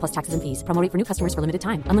for 3 months plus taxes and fees. Promo rate for new customers for limited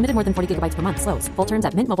time. Unlimited more than 40 gigabytes per month. Slows full terms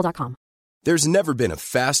at mintmobile.com. There's never been a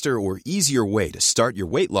faster or easier way to start your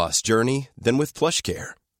weight loss journey than with PlushCare.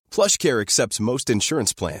 PlushCare accepts most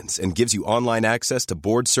insurance plans and gives you online access to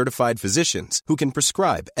board-certified physicians who can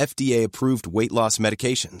prescribe FDA-approved weight loss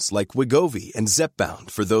medications like Wegovy and Zepbound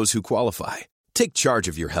for those who qualify. Take charge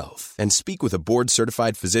of your health and speak with a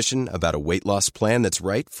board-certified physician about a weight loss plan that's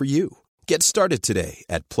right for you. Get started today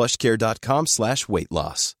at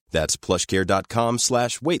plushcare.com/weightloss. That's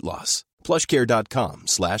plushcare.com/weightloss.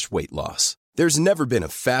 plushcare.com/weightloss. There's never been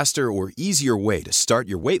a faster or easier way to start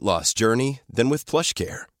your weight loss journey than with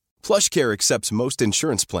PlushCare. PlushCare accepts most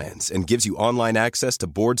insurance plans and gives you online access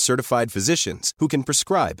to board-certified physicians who can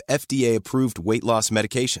prescribe FDA-approved weight loss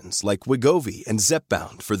medications like Wegovy and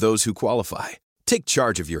Zepbound for those who qualify. Take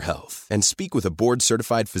charge of your health and speak with a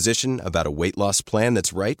board-certified physician about a weight loss plan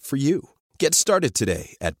that's right for you. Get started today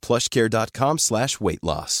at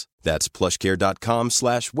plushcare.com/weightloss. That's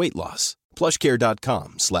plushcare.com/weightloss.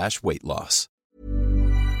 plushcare.com/weightloss.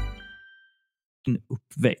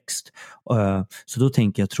 Uppväxt. Så då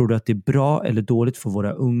tänker jag, tror du att det är bra eller dåligt för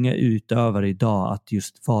våra unga utövare idag att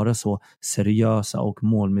just vara så seriösa och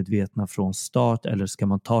målmedvetna från start, eller ska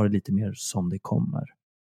man ta det lite mer som det kommer?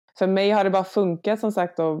 För mig har det bara funkat som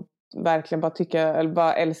sagt och verkligen bara tycka eller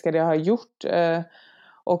bara älska det jag har gjort.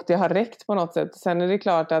 Och det har räckt på något sätt. Sen är det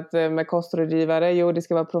klart att med kostrådgivare, det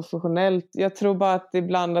ska vara professionellt. Jag tror bara att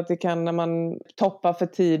ibland att det kan, när man toppar för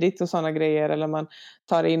tidigt och sådana grejer, eller man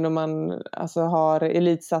tar in och man har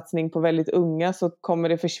elitsatsning på väldigt unga, så kommer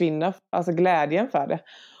det försvinna, glädjen för det.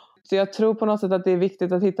 Så jag tror på något sätt att det är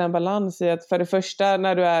viktigt att hitta en balans i att, för det första,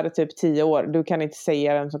 när du är typ 10 år, du kan inte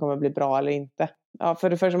säga vem som kommer bli bra eller inte. Ja, för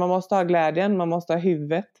det första, man måste ha glädjen, man måste ha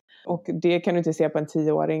huvudet. Och det kan du inte se på en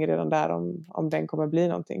 10-åring redan där om den kommer bli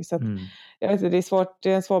någonting. Så att, jag vet inte, det är svårt,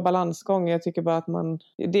 det är en svår balansgång. Jag tycker bara att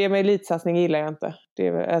det med elitsatsning gillar jag inte. Det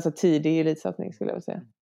är tidig elitsatsning skulle jag vilja säga.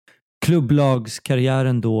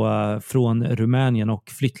 Klubblagskarriären då från Rumänien och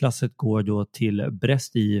flyttlasset går då till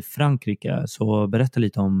Brest i Frankrike. Så berätta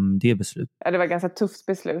lite om det beslutet. Ja, det var ett ganska tufft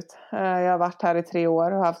beslut. Jag har varit här i 3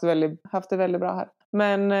 år och haft det väldigt bra här.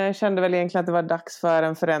 Men kände väl egentligen att det var dags för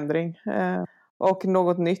en förändring. Och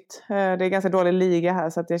något nytt. Det är ganska dålig liga här,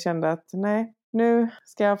 så att jag kände att nej, nu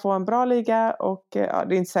ska jag få en bra liga och det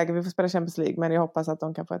är inte säkert vi får spela Champions League, men jag hoppas att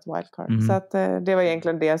de kan få ett wildcard. Så att det var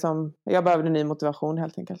egentligen det som jag behövde, ny motivation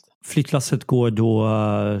helt enkelt. Flyttlasset går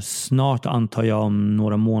då snart, antar jag, om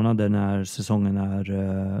några månader när säsongen är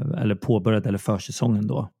eller påbörjad eller försäsongen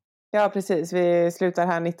då. Ja, precis. Vi slutar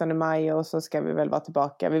här 19 maj och så ska vi väl vara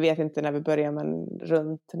tillbaka. Vi vet inte när vi börjar, men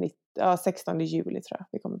runt 16 juli tror jag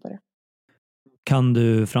vi kommer börja. Kan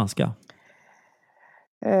du franska?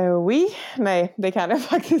 Oui. Nej, det kan jag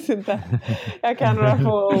faktiskt inte. Jag kan några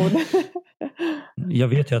få ord. Jag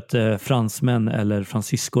vet ju att fransmän eller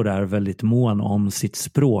fransyskor är väldigt mån om sitt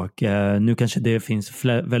språk. Nu kanske det finns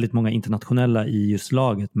väldigt många internationella i just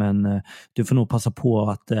laget, men du får nog passa på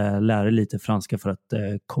att lära dig lite franska för att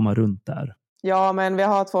komma runt där. Ja, men vi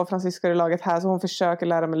har 2 fransyskor i laget här, så hon försöker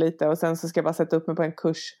lära mig lite och sen så ska jag bara sätta upp mig på en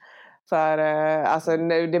kurs. För alltså,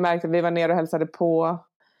 det märkte vi var nere och hälsade på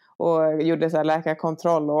och gjorde så här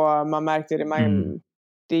läkarkontroll och man märkte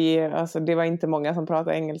det var inte många som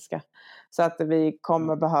pratade engelska. Så att vi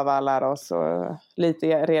kommer behöva lära oss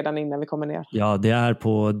lite redan innan vi kommer ner. Ja, det är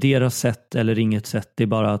på deras sätt eller inget sätt. Det är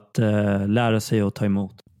bara att lära sig och ta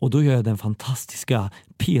emot. Och då gör jag den fantastiska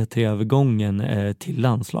P3-övergången till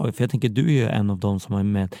landslaget. För jag tänker, du är ju en av dem som har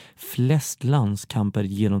med flest landskamper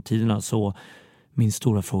genom tiderna. Så min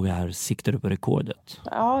stora fråga är, siktar du på rekordet?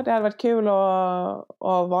 Ja, det hade varit kul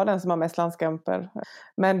att vara den som har mest landskamper.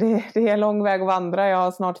 Men det är en lång väg att vandra. Jag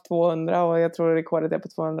har snart 200 och jag tror rekordet är på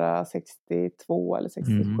 262 eller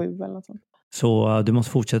 67 eller något sånt. Så du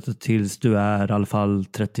måste fortsätta tills du är i alla fall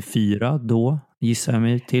 34 då, gissar jag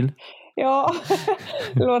mig till. Ja,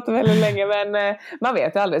 det låter väldigt länge, men man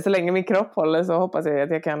vet aldrig. Så länge min kropp håller så hoppas jag att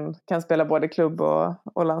jag kan spela både klubb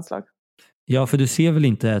och landslag. Ja, för du ser väl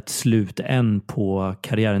inte ett slut än på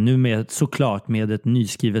karriären nu, såklart med ett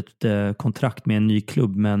nyskrivet kontrakt med en ny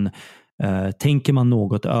klubb, men tänker man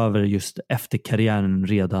något över just efter karriären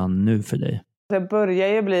redan nu för dig? Det börjar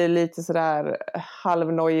ju bli lite sådär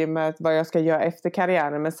halvnojig med vad jag ska göra efter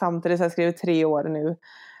karriären, men samtidigt så har jag skrivit 3 år nu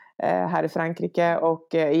här i Frankrike och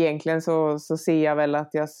egentligen så ser jag väl att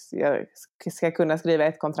jag ska kunna skriva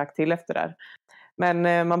ett kontrakt till efter det.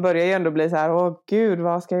 Men man börjar ju ändå bli så här, åh gud,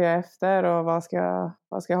 vad ska jag göra efter och vad ska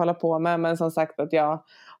jag hålla på med? Men som sagt att jag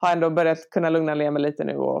har ändå börjat kunna lugna ner mig lite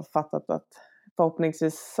nu och fattat att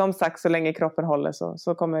förhoppningsvis, som sagt, så länge kroppen håller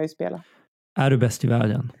så kommer jag ju spela. Är du bäst i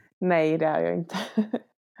världen? Nej, det är jag inte.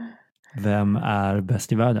 Vem är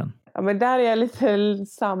bäst i världen? Ja, men där är jag lite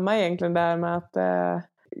samma egentligen där med att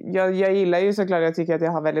jag gillar ju såklart, jag tycker att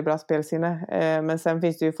jag har väldigt bra spelsinne. Men sen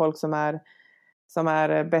finns det ju folk som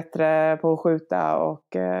är bättre på att skjuta och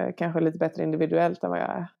kanske lite bättre individuellt än vad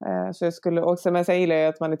jag är. Så jag skulle också, men sen gillar jag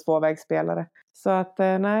att man är tvåvägsspelare. Så att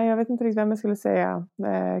nej, jag vet inte riktigt vem jag skulle säga.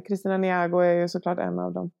 Cristina Niago är ju såklart en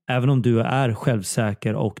av dem. Även om du är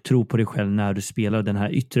självsäker och tror på dig själv när du spelar, den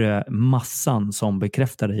här yttre massan som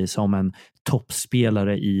bekräftar dig som en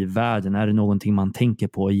toppspelare i världen, är det någonting man tänker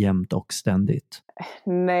på jämt och ständigt?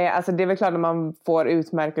 Nej, alltså det är väl klart när man får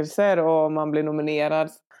utmärkelser och man blir nominerad,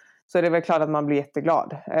 så är det väl klart att man blir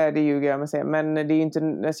jätteglad. Det ljuger jag med sig. Men det är ju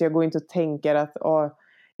inte, alltså jag går inte och tänker att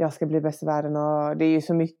jag ska bli bäst i världen. Och det är ju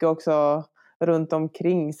så mycket också runt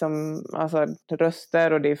omkring som alltså,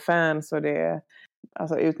 röster och det är fans och det är,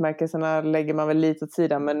 alltså, utmärkelserna lägger man väl lite åt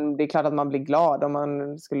sidan. Men det är klart att man blir glad om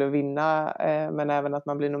man skulle vinna. Men även att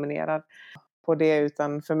man blir nominerad på det.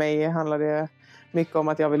 Utan för mig handlar det mycket om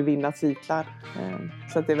att jag vill vinna titlar.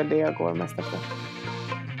 Så att det är väl det jag går mest efter.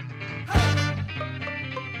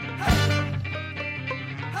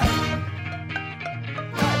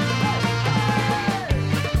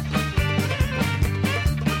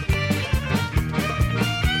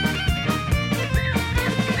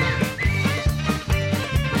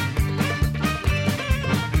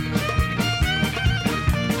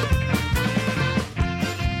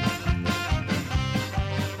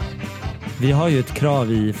 Vi har ju ett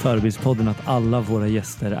krav i Förebildspodden att alla våra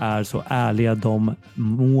gäster är så ärliga de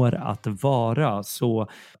mår att vara. Så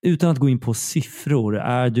utan att gå in på siffror,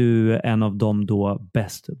 är du en av dem då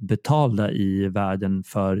bäst betalda i världen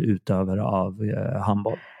för utövare av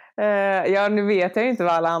handboll? Ja, nu vet jag inte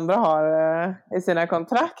vad alla andra har i sina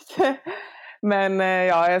kontrakt. Men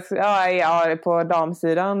på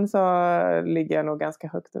damsidan så ligger jag nog ganska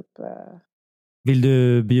högt upp. Vill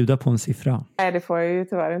du bjuda på en siffra? Nej, det får jag ju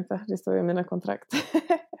tyvärr inte. Det står i mina kontrakt.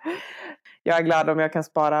 Jag är glad om jag kan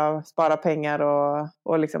spara pengar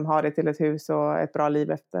och liksom ha det till ett hus och ett bra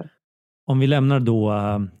liv efter. Om vi lämnar då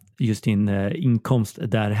just din inkomst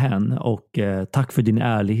därhän och tack för din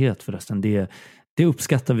ärlighet förresten. Det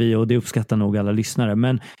uppskattar vi och det uppskattar nog alla lyssnare.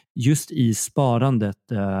 Men just i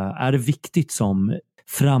sparandet, är det viktigt som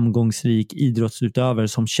framgångsrik idrottsutövare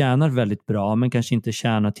som tjänar väldigt bra men kanske inte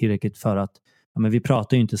tjänar tillräckligt för att, men vi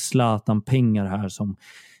pratar ju inte Zlatan-pengar här som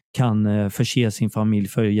kan förse sin familj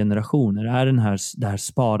för generationer. Är det här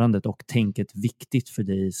sparandet och tänket viktigt för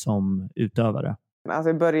dig som utövare? Alltså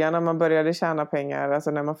i början när man började tjäna pengar,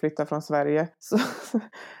 alltså när man flyttade från Sverige,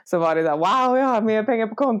 så var det där, wow, jag har mer pengar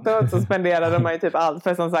på kontot. Så spenderade man ju typ allt,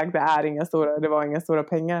 för som sagt det var inga stora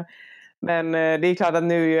pengar. Men det är klart att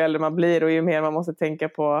nu ju äldre man blir och ju mer man måste tänka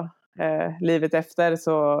på livet efter,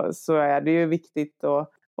 så är det ju viktigt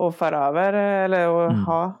att föra över eller att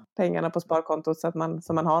ha pengarna på sparkontot så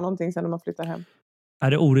man har någonting sen när man flyttar hem.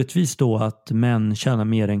 Är det orättvist då att män tjänar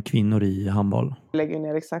mer än kvinnor i handboll? Jag lägger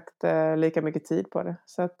ner exakt lika mycket tid på det.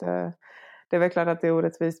 Så att, det är väl klart att det är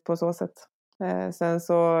orättvist på så sätt. Sen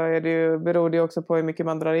så beror det också på hur mycket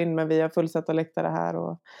man drar in. Men vi har fullsatta läktare här.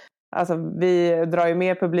 Alltså, vi drar ju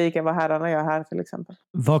mer publik än vad herrarna gör här till exempel.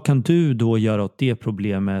 Vad kan du då göra åt det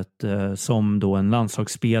problemet som då en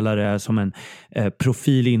landslagsspelare, som en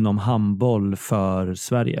profil inom handboll för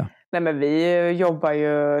Sverige? Nej, men vi jobbar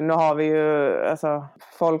ju, nu har vi ju alltså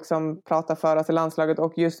folk som pratar för oss i landslaget,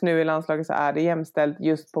 och just nu i landslaget så är det jämställt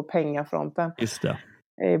just på pengafronten. Just det.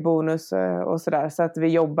 I bonus och sådär. Så att vi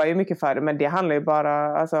jobbar ju mycket för det, men det handlar ju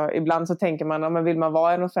bara, alltså ibland så tänker man, men vill man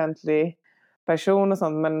vara en offentlig person och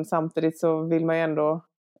sånt, men samtidigt så vill man ju ändå,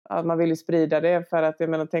 att man vill ju sprida det, för att jag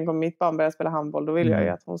menar, tänk om mitt barn börjar spela handboll, då vill jag ju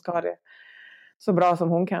att hon ska ha det så bra som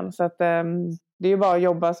hon kan. Så att det är ju bara att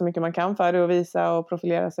jobba så mycket man kan för det och visa och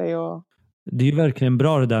profilera sig. Det är ju verkligen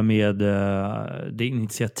bra det där med det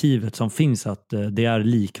initiativet som finns, att det är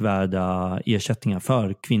likvärda ersättningar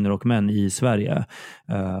för kvinnor och män i Sverige.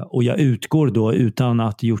 Och jag utgår då, utan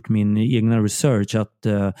att gjort min egna research, att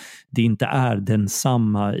det inte är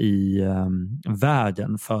densamma i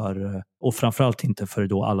världen för, och framförallt inte för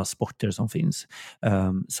då alla sporter som finns.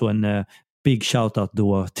 Så en big shoutout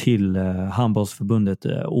då till handbollsförbundet,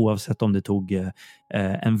 oavsett om det tog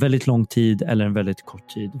en väldigt lång tid eller en väldigt kort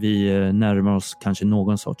tid. Vi närmar oss kanske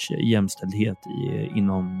någon sorts jämställdhet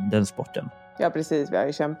inom den sporten. Ja, precis. Vi har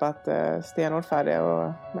ju kämpat stenhårt för det,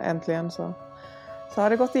 och äntligen så har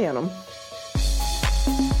det gått igenom.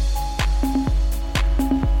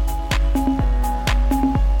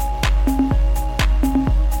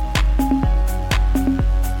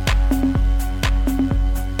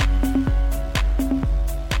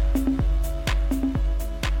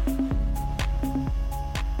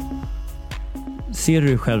 Ser du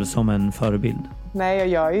dig själv som en förebild? Nej, jag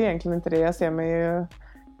gör ju egentligen inte det. Jag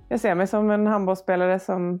ser mig som en handbollsspelare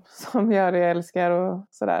som gör det jag älskar och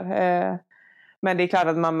sådär. Men det är klart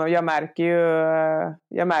att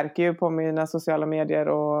jag märker ju på mina sociala medier,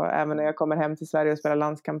 och även när jag kommer hem till Sverige och spelar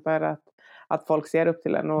landskamper, att folk ser upp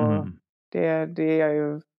till en. Och det är jag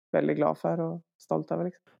ju väldigt glad för och stolt över.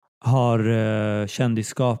 Liksom. Har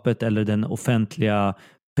kändisskapet eller den offentliga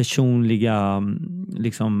personliga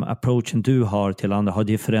liksom approachen du har till andra, har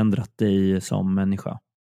det förändrat dig som människa?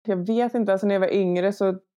 Jag vet inte, alltså när jag var yngre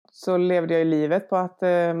så levde jag i livet på att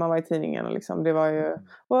man var i tidningarna liksom. Det var ju,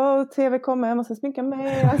 wow, tv kommer, jag måste sminka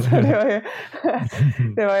mig. Alltså,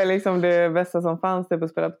 det var ju liksom det bästa som fanns, det,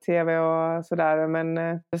 att spela på tv och sådär.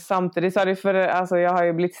 Men samtidigt så har jag har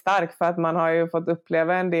ju blivit stark för att man har ju fått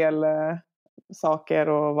uppleva en del saker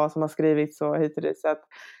och vad som har skrivits och hit och dit. Så att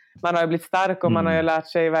man har ju blivit stark, och man har ju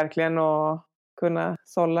lärt sig verkligen att kunna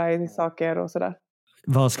sålla i saker och sådär.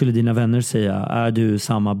 Vad skulle dina vänner säga? Är du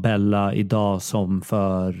samma Bella idag som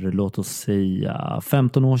för, låt oss säga,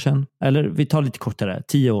 15 år sedan? Eller vi tar lite kortare,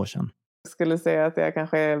 10 år sedan. Jag skulle säga att jag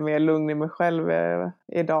kanske är mer lugn i mig själv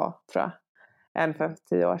idag, tror jag, än för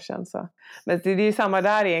 10 år sedan. Så. Men det är ju samma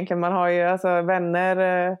där egentligen. Man har ju alltså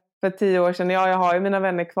vänner för 10 år sedan. Ja, jag har ju mina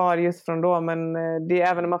vänner kvar just från då, men det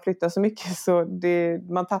är även när man flyttar så mycket så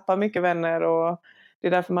man tappar mycket vänner, och det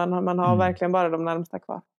är därför man har verkligen bara de närmsta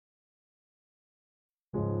kvar.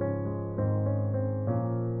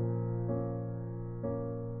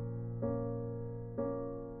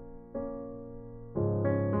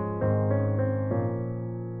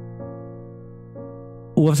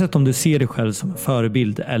 Oavsett om du ser dig själv som en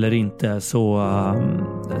förebild eller inte, så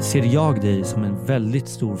ser jag dig som en väldigt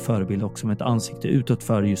stor förebild och som ett ansikte utåt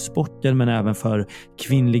för just sporten, men även för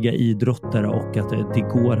kvinnliga idrottare, och att det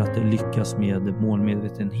går att lyckas med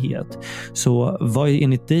målmedvetenhet. Så vad är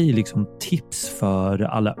enligt dig liksom tips för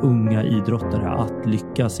alla unga idrottare att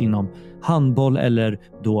lyckas inom handboll eller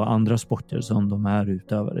då andra sporter som de är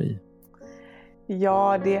utövare i?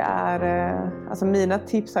 Ja, det är... Alltså mina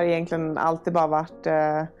tips har egentligen alltid bara varit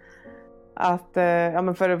att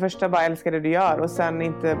men för det första bara älska det du gör, och sen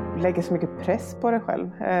inte lägga så mycket press på dig själv.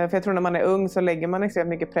 För jag tror när man är ung så lägger man extremt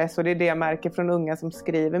mycket press, och det är det jag märker från unga som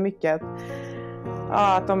skriver mycket.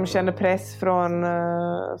 att de känner press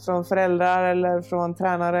från föräldrar eller från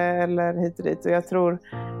tränare eller hit och dit. Och jag tror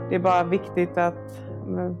det är bara viktigt att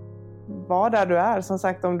vara där du är. Som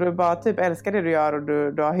sagt, om du bara typ älskar det du gör och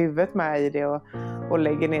du har huvudet med i det och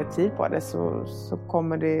lägger ner tid på det så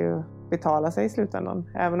kommer det ju betala sig i slutändan.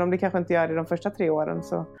 Även om det kanske inte gör det de första 3 åren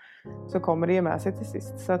så kommer det ju med sig till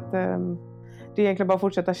sist. Så att, det är egentligen bara att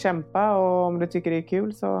fortsätta kämpa, och om du tycker det är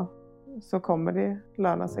kul så kommer det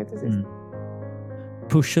löna sig till sist.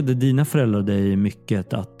 Pushade dina föräldrar dig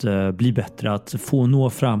mycket att bli bättre, att få nå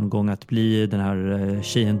framgång, att bli den här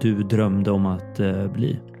tjejen du drömde om att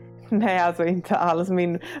bli? Nej, alltså inte alls.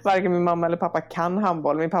 Varken min mamma eller pappa kan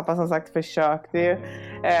handboll. Min pappa som sagt försökte ju.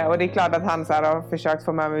 Och det är klart att han så här, har försökt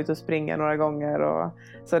få med mig ut och springa några gånger och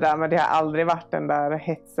sådär. Men det har aldrig varit den där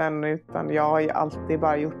hetsen, utan jag har ju alltid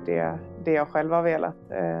bara gjort det jag själv har velat.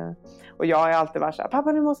 Och jag har alltid varit så här: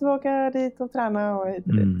 pappa, nu måste vi åka dit och träna och hit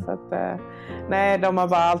och dit. Så att, nej, de har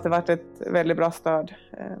bara alltid varit ett väldigt bra stöd.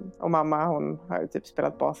 Och mamma, hon har ju typ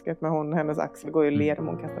spelat basket, men hennes axel går ju led om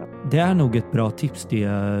hon kastar den. Det är nog ett bra tips det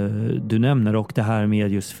du nämner, och det här med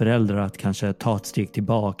just föräldrar att kanske ta ett steg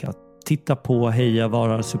tillbaka. Att titta på, heja,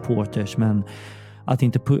 vara supporters, men att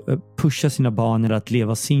inte pusha sina barn eller att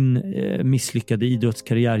leva sin misslyckade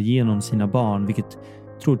idrottskarriär genom sina barn, vilket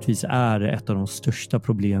troligtvis är ett av de största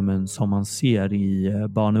problemen som man ser i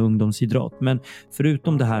barn- och ungdomsidrott. Men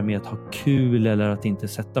förutom det här med att ha kul eller att inte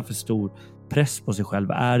sätta för stor press på sig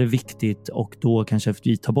själv, är det viktigt, och då kanske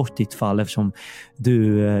vi tar bort ditt fall eftersom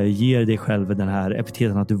du ger dig själv den här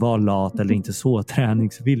epiteten att du var lat eller inte så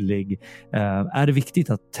träningsvillig. Är det viktigt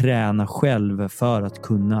att träna själv för att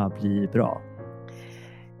kunna bli bra?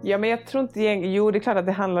 Ja, men jag tror inte... Jo, det är klart att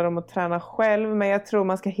det handlar om att träna själv, men jag tror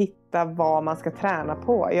man ska hitta vad man ska träna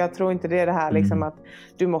på. Jag tror inte det är det här liksom att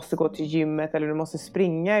du måste gå till gymmet eller du måste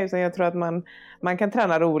springa, utan jag tror att man kan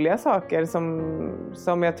träna roliga saker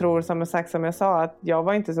som jag tror, som jag sa, att jag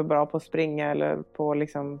var inte så bra på att springa eller på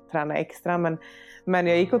liksom träna extra, men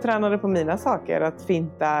jag gick och tränade på mina saker, att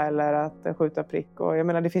finta eller att skjuta prick, och jag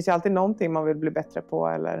menar, det finns ju alltid någonting man vill bli bättre på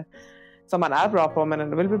eller som man är bra på men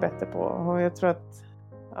ändå vill bli bättre på, och jag tror att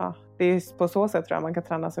det är på så sätt tror jag man kan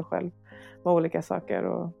träna sig själv med olika saker,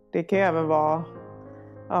 och det kan ju även vara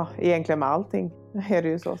egentligen med allting är det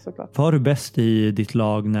ju såklart. Var du bäst i ditt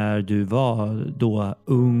lag när du var då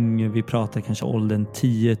ung? Vi pratar kanske åldern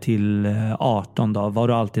 10 till 18 då. Var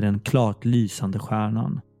du alltid den klart lysande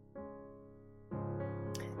stjärnan?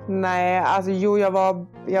 Nej, alltså jag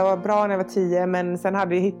var bra när jag var 10, men sen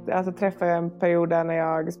träffade jag en period där när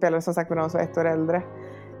jag spelade som sagt med någon som var 1 år äldre,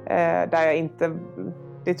 där jag inte...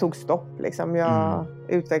 Det tog stopp liksom. Jag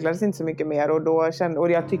utvecklades inte så mycket mer,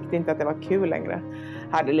 och jag tyckte inte att det var kul längre.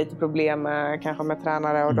 Hade lite problem kanske med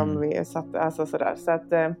tränare och de satt alltså sådär. Så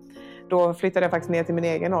att då flyttade jag faktiskt ner till min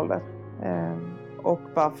egen ålder. Och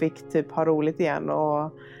bara fick typ ha roligt igen,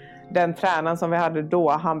 och den tränaren som vi hade då,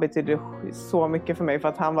 han betydde så mycket för mig, för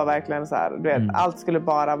att han var verkligen så här, du vet, allt skulle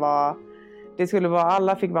bara vara, det skulle vara,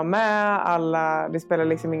 alla fick vara med, det spelade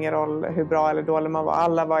liksom ingen roll hur bra eller dålig man var,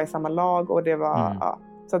 alla var i samma lag, och det var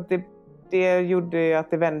så att det gjorde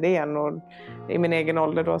att det vände igen, och i min egen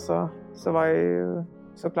ålder då så var jag ju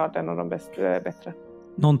såklart en av de bättre.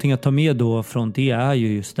 Någonting att ta med då från det är ju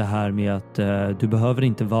just det här med att du behöver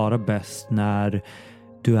inte vara bäst när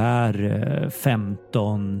du är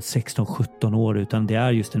 15, 16, 17 år, utan det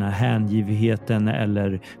är just den här hängivenheten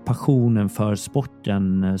eller passionen för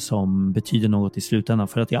sporten som betyder något i slutändan.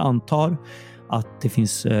 För att jag antar att det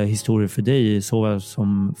finns historier för dig såväl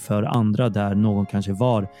som för andra där någon kanske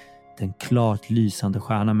var den klart lysande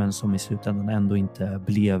stjärnan men som i slutändan ändå inte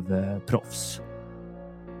blev proffs.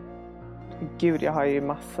 Gud, jag har ju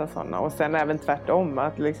massa sådana, och sen även tvärtom,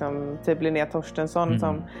 att liksom typ Linnea Torstensson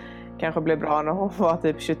som kanske blev bra när hon var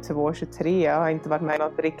typ 22-23. Jag har inte varit med i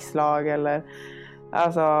något rikslag eller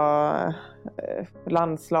alltså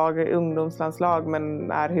landslag, ungdomslandslag,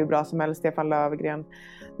 men är hur bra som helst. Stefan Löfgren.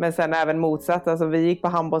 Men sen även motsatt. Alltså, vi gick på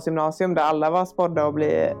handbollsgymnasium där alla var spådda att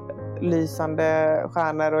bli lysande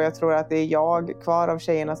stjärnor, och jag tror att det är jag kvar av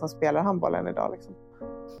tjejerna som spelar handbollen idag liksom.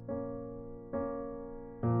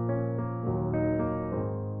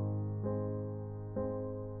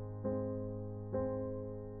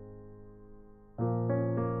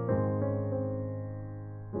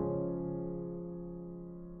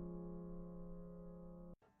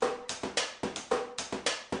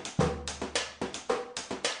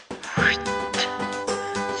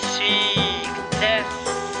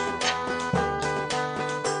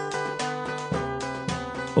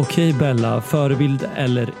 Okej Bella, förebild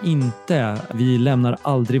eller inte, vi lämnar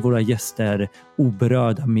aldrig våra gäster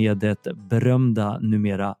oberörda med det berömda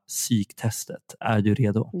numera psyktestet. Är du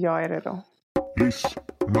redo? Jag är redo.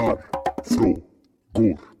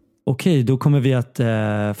 Lyssnarfrågor. Okej, då kommer vi att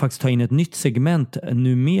faktiskt ta in ett nytt segment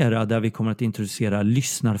numera där vi kommer att introducera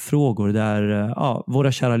lyssnarfrågor där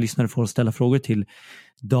våra kära lyssnare får ställa frågor till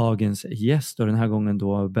dagens gäst och den här gången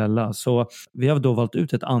då Bella. Så vi har då valt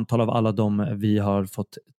ut ett antal av alla de vi har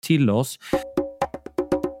fått till oss.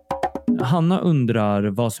 Hanna undrar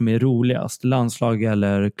vad som är roligast, landslag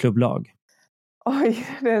eller klubblag? Oj,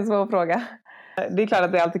 det är en svår fråga. Det är klart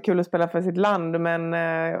att det är alltid kul att spela för sitt land, men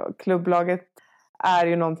klubblaget är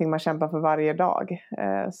ju någonting man kämpar för varje dag.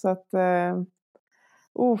 Så att,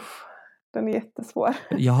 den är jättesvår.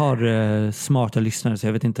 Jag har smarta lyssnare så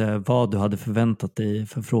jag vet inte vad du hade förväntat dig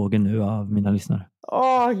för frågor nu av mina lyssnare.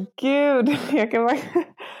 Gud,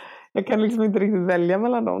 jag kan liksom inte riktigt välja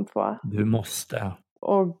mellan de två. Du måste.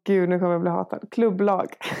 Gud, nu kommer jag bli hatad. Klubblag.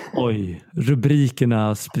 Oj,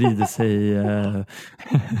 rubrikerna sprider sig.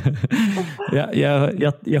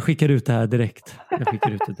 Jag skickar ut det här direkt.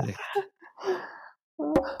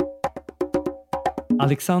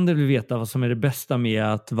 Alexander vill veta vad som är det bästa med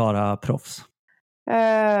att vara proffs.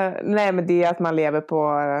 Nej, men det är att man lever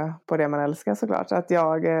på det man älskar såklart. Att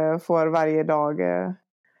jag får varje dag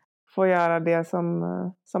få göra det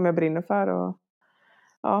som jag brinner för. Och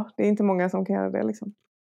det är inte många som kan göra det liksom.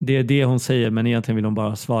 Det är det hon säger, men egentligen vill hon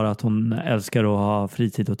bara svara att hon älskar att ha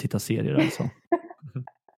fritid och titta serier alltså.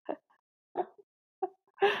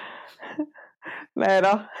 Nej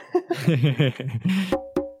då.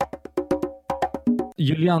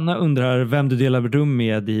 Juliana undrar vem du delar rum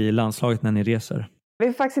med i landslaget när ni reser. Vi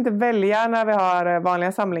får faktiskt inte välja när vi har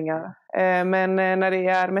vanliga samlingar. Men när det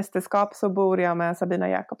är mästerskap så bor jag med Sabina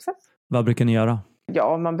Jakobsen. Vad brukar ni göra?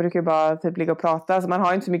 Ja, man brukar bara typ ligga och prata. Alltså man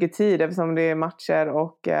har inte så mycket tid eftersom det är matcher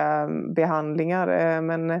och behandlingar.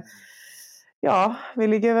 Men ja, vi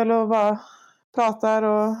ligger väl och bara pratar.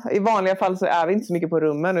 Och i vanliga fall så är vi inte så mycket på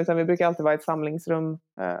rummen utan vi brukar alltid vara i ett samlingsrum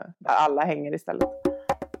där alla hänger istället.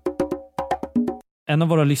 En av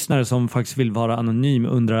våra lyssnare som faktiskt vill vara anonym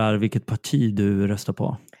undrar vilket parti du röstar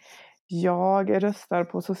på. Jag röstar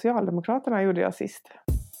på Socialdemokraterna, gjorde jag sist.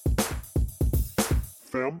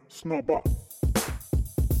 5 snabba.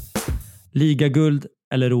 Ligaguld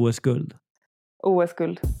eller OS-guld?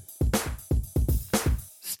 OS-guld.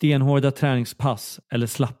 Stenhårda träningspass eller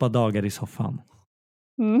slappa dagar i soffan?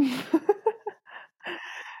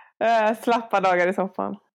 Slappa dagar i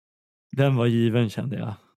soffan. Den var given kände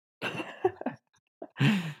jag.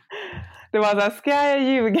 Det var så här, ska jag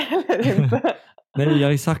ljuga eller inte? Nej, jag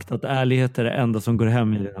har ju sagt att ärlighet är det enda som går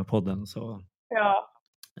hem i den här podden. Så,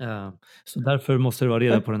 så därför måste du vara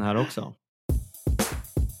reda på den här också.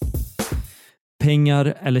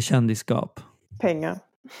 Pengar eller kändisskap? Pengar.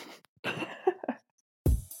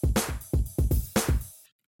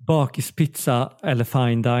 Bakispizza eller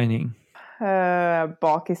fine dining?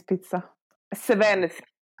 Bakispizza. Svensk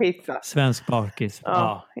pizza. Svensk bakis.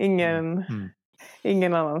 Ja.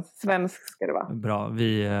 Ingen annan. Svensk ska det vara. Bra.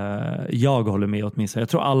 Jag håller med åtminstone. Jag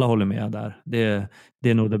tror alla håller med där. Det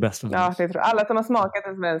är nog det bästa. Ja, jag tror alla som har smakat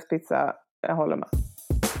en svensk pizza håller med.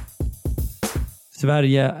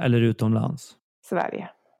 Sverige eller utomlands? Sverige.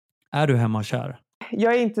 Är du hemmakär?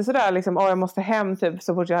 Jag är inte sådär liksom, jag måste hem typ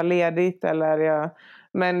så fort jag har ledigt.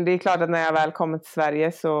 Men det är klart att när jag väl kommer till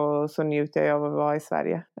Sverige så njuter jag av att vara i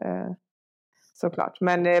Sverige. Såklart.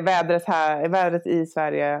 Men vädret i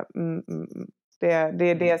Sverige, det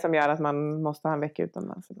är det som gör att man måste ha en vecka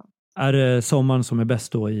utomlands. Är det sommaren som är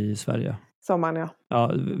bäst då i Sverige? Sommaren, ja.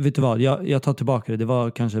 Ja, vet du vad? Jag tar tillbaka det. Det var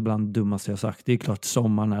kanske bland det dummaste jag sagt. Det är klart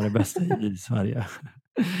sommaren är det bästa i Sverige.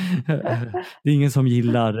 Det är ingen som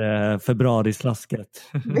gillar februarislasket.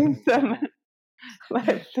 Inte.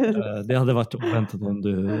 Nej, det hade varit oväntat om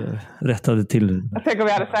du rättade till det. Jag tänker om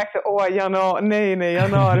vi hade sagt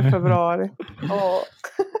januari, februari.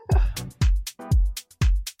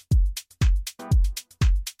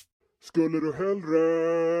 Skulle du hellre...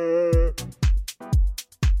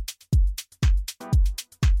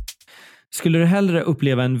 Skulle du hellre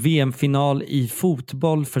uppleva en VM-final i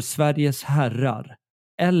fotboll för Sveriges herrar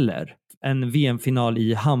eller en VM-final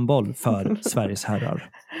i handboll för Sveriges herrar?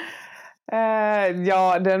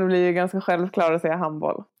 Ja, den blir ju ganska självklar att säga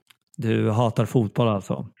handboll. Du hatar fotboll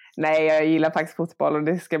alltså? Nej, jag gillar faktiskt fotboll och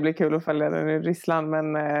det ska bli kul att följa den i Ryssland.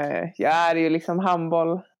 Men jag är ju liksom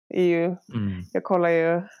handboll. Jag kollar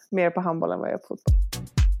ju mer på handboll än vad jag gör på fotboll.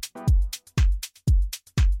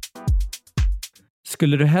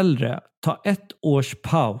 Skulle du hellre ta 1 års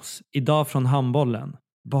paus idag från handbollen,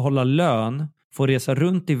 behålla lön, få resa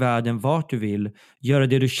runt i världen vart du vill, göra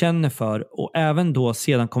det du känner för och även då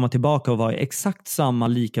sedan komma tillbaka och vara i exakt samma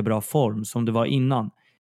lika bra form som du var innan?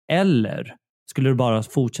 Eller skulle du bara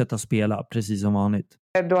fortsätta spela precis som vanligt?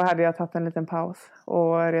 Då hade jag tagit en liten paus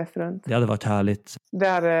och rest runt. Det hade varit härligt. Det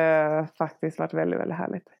hade faktiskt varit väldigt, väldigt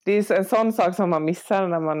härligt. Det är en sån sak som man missar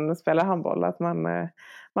när man spelar handboll. Att man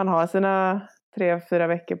har sina 3-4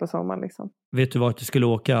 veckor på sommaren liksom. Vet du vart du skulle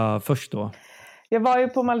åka först då? Jag var ju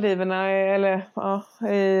på Maldiverna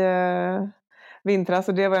i vintras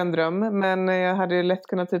och det var en dröm. Men jag hade ju lätt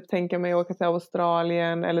kunnat typ tänka mig att åka till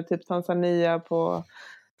Australien eller typ Tanzania på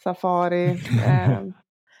safari.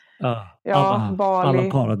 Bali.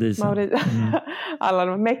 Alla paradisen.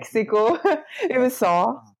 Alla Mexiko,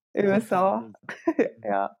 USA.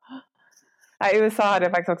 Ja. Nej, USA hade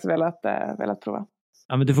jag faktiskt också velat prova.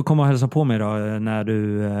 Ja, men du får komma och hälsa på mig då när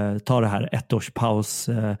du tar det här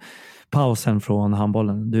 1-årspausen från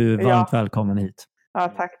handbollen. Du är varmt välkommen hit.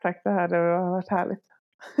 Ja, tack. Det har varit härligt.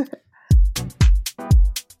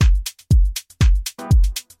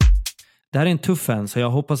 Det här är en tuff en, så jag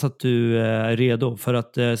hoppas att du är redo. För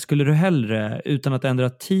att skulle du hellre, utan att ändra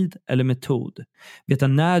tid eller metod, veta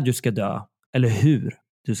när du ska dö eller hur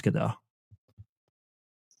du ska dö?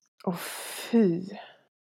 Åh, fy.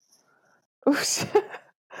 Usch.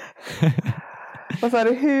 Vad sa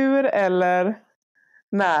du, hur eller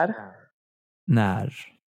när? När.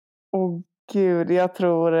 Åh gud, jag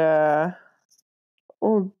tror... jag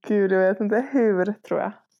vet inte. Hur, tror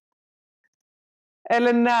jag.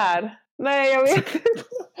 Eller när? Nej, jag vet inte.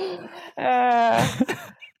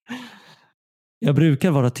 Jag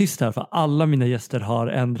brukar vara tyst här för alla mina gäster har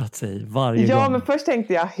ändrat sig varje gång. Ja, men först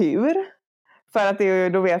tänkte jag hur. För att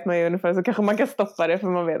då vet man ju ungefär, så kanske man kan stoppa det för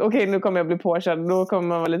man vet, okej, nu kommer jag bli påkörd, då kommer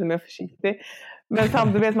man vara lite mer försiktig. Men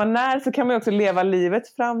samtidigt vet man när, så kan man ju också leva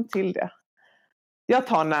livet fram till det. Jag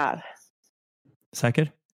tar när.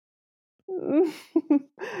 Säker?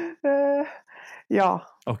 Ja.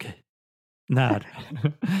 Okej. När?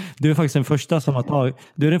 Du är faktiskt den första som har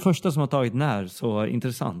tagit när, så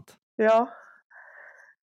intressant. Ja.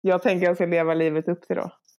 Jag tänker att jag ska leva livet upp till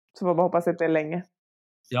då. Så får bara hoppas att det är länge.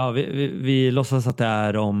 Ja, vi låtsas att det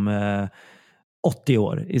är om 80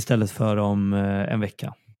 år istället för om en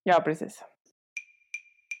vecka. Ja, precis.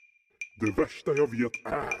 Det värsta jag vet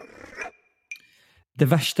är... Det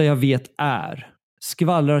värsta jag vet är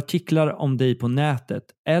skvallerartiklar om dig på nätet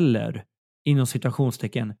eller, inom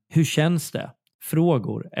situationstecken, hur känns det?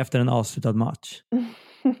 Frågor efter en avslutad match.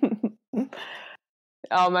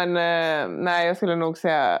 Ja, men nej, jag skulle nog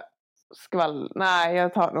säga nej,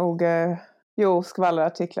 jag tar nog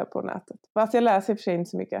skvallerartiklar på nätet. Fast jag läser i och för sig inte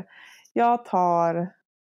så mycket. Jag tar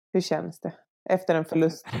hur känns det? Efter en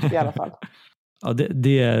förlust i alla fall. Ja,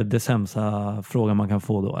 det är det sämsta frågan man kan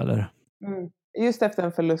få då, eller? Just efter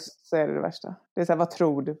en förlust så är det värsta. Det är så här, vad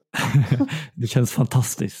tror du? Det känns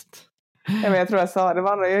fantastiskt. Ja, men jag tror jag sa det.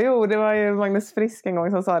 Det var ju Magnus Frisk en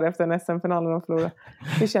gång som sa det efter en SM-final och förlorade.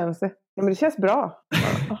 Hur känns det? Ja, men det känns bra.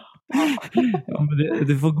 Ja, men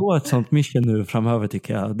det får gå ett sånt mission nu framöver,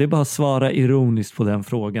 tycker jag. Det är bara att svara ironiskt på den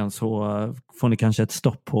frågan, så får ni kanske ett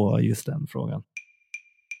stopp på just den frågan.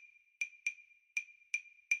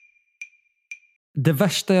 Det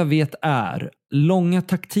värsta jag vet är långa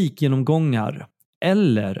taktikgenomgångar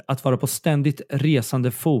eller att vara på ständigt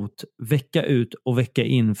resande fot vecka ut och vecka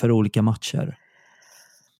in för olika matcher.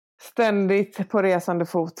 Ständigt på resande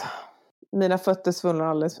fot. Mina fötter svullnar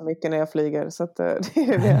alldeles för mycket när jag flyger, så att det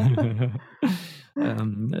är det.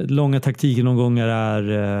 Långa taktikgenomgångar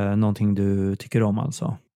är någonting du tycker om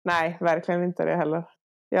alltså? Nej, verkligen inte det heller.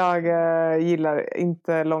 Jag gillar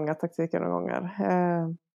inte långa taktikgenomgångar.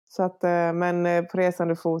 Så att, men på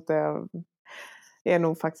resande fot är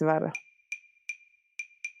nog faktiskt värre.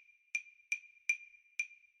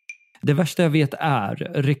 Det värsta jag vet är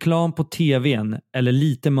reklam på tvn eller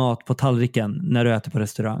lite mat på tallriken när du äter på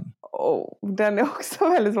restaurang. Den är också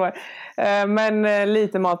väldigt svår. Men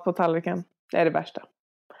lite mat på tallriken är det värsta.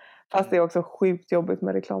 Fast det är också sjukt jobbigt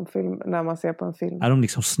med reklamfilm när man ser på en film. Är de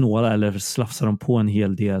liksom snåla eller slafsar de på en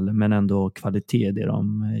hel del men ändå kvalitet det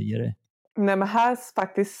de ger dig? Nej, men här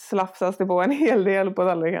faktiskt slafsas det på en hel del på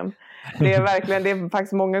tallriken. Det är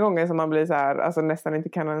faktiskt många gånger som man blir så här, alltså nästan inte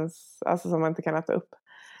kan ens, alltså som man inte kan äta upp.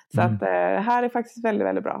 Så att här är faktiskt väldigt,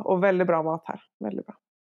 väldigt bra. Och väldigt bra mat här. Väldigt bra.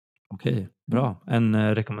 Okej, bra.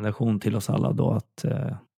 En rekommendation till oss alla då att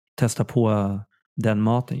testa på den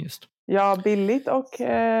maten just. Ja, billigt och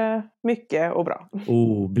mycket och bra.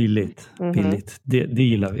 Billigt. Mm-hmm. Billigt. Det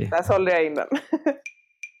gillar vi. Där sålde jag in den.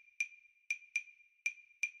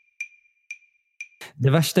 Det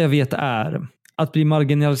värsta jag vet är att bli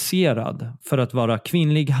marginaliserad för att vara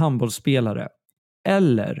kvinnlig handbollsspelare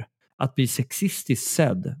eller att bli sexistiskt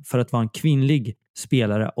sedd för att vara en kvinnlig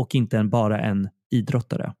spelare och inte bara en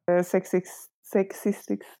idrottare.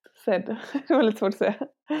 Sexistiskt sedd. Det var lite svårt att säga.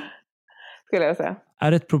 Skulle jag säga.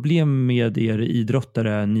 Är det ett problem med er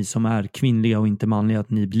idrottare, ni som är kvinnliga och inte manliga, att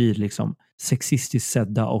ni blir liksom sexistiskt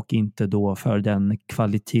sedda och inte då för den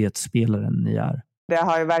kvalitetsspelaren ni är? Det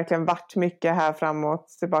har ju verkligen varit mycket här framåt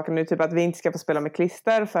tillbaka nu, typ att vi inte ska få spela med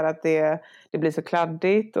klister för att det blir så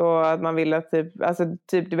kladdigt, och att man vill att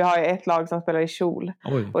typ vi har ju ett lag som spelar i kjol.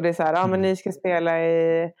 Oj. Och det är så här, men ni ska spela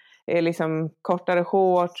i liksom kortare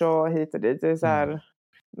shorts och hit och dit. Det är så här,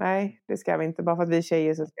 nej, det ska vi inte. Bara för att vi är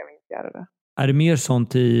tjejer så ska vi inte göra det. Är det mer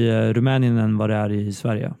sånt i Rumänien än vad det är i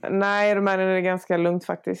Sverige? Nej, i Rumänien är det ganska lugnt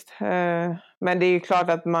faktiskt. Men det är ju klart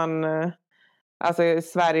att alltså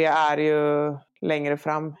Sverige är ju längre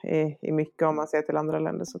fram i mycket om man ser till andra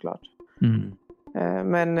länder såklart.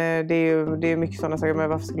 Men det är mycket sådana saker. Men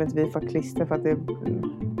varför skulle inte vi få klister? För att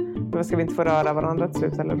varför ska vi inte få röra varandra till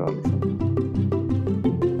slut eller då liksom?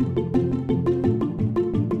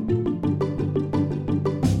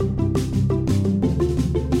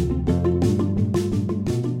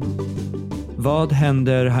 Vad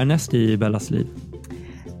händer härnäst i Bellas liv?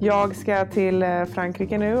 Jag ska till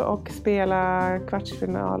Frankrike nu och spela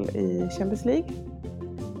kvartsfinal i Champions League.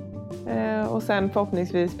 Och sen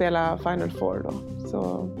förhoppningsvis spela Final Four då.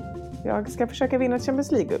 Så jag ska försöka vinna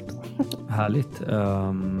Champions League-guld. Härligt.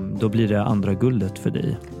 Då blir det andra guldet för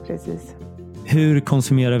dig. Precis. Hur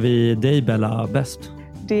konsumerar vi dig, Bella, bäst?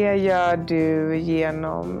 Det gör du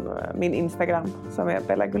genom min Instagram som är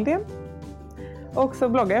Bella Guldén. Och så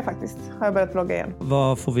bloggar jag faktiskt. Har jag börjat blogga igen.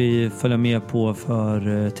 Vad får vi följa med på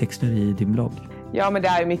för texter i din blogg? Ja, men det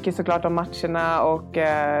är mycket såklart om matcherna och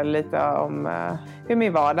lite om hur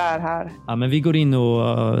min vardag är här. Ja, men vi går in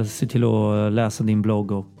och ser till att läsa din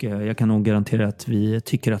blogg, och jag kan nog garantera att vi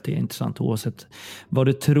tycker att det är intressant oavsett vad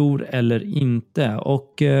du tror eller inte.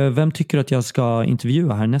 Och vem tycker att jag ska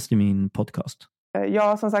intervjua härnäst i min podcast?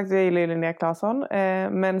 Ja, som sagt, jag gillar Linnea Claesson.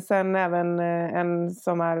 Men sen även en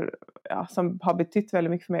som har betytt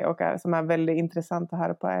väldigt mycket för mig och som är väldigt intressant att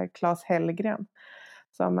höra på är Claes Hellgren.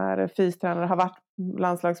 Som är fystränare, har varit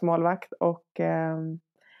landslagsmålvakt och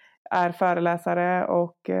är föreläsare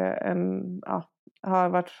och har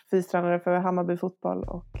varit fystränare för Hammarby fotboll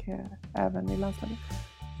och även i landslaget.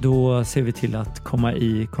 Då ser vi till att komma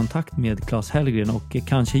i kontakt med Claes Hellgren och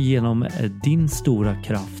kanske genom din stora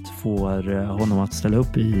kraft får honom att ställa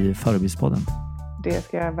upp i Förebilspodden. Det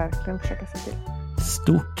ska jag verkligen försöka se till.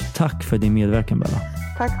 Stort tack för din medverkan, Bella.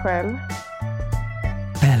 Tack själv.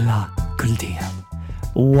 Bella Guldén.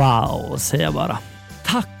 Wow, säger jag bara.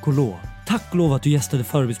 Tack och lov att du gästade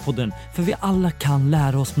Förebilspodden, för vi alla kan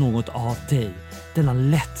lära oss något av dig. Denna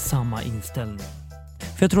lättsamma inställning.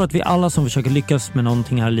 För jag tror att vi alla som försöker lyckas med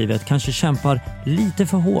någonting här i livet kanske kämpar lite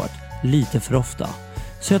för hårt, lite för ofta.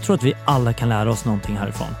 Så jag tror att vi alla kan lära oss någonting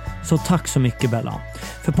härifrån. Så tack så mycket, Bella.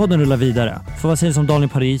 För podden rullar vidare. För vad säger som Daniel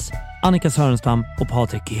Paris, Annika Sörenstam och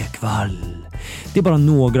Patrik Ekvall. Det är bara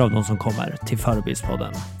några av dem som kommer till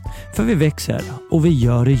Förebildspodden. För vi växer och vi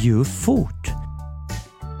gör det ju fort.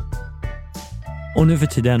 Och nu för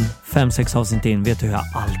tiden, 5-6 avsnitt in, vet du hur jag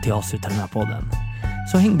alltid avslutar den här podden.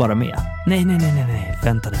 Så häng bara med. Nej,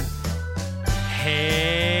 vänta nu. Häng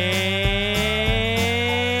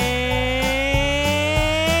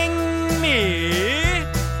med.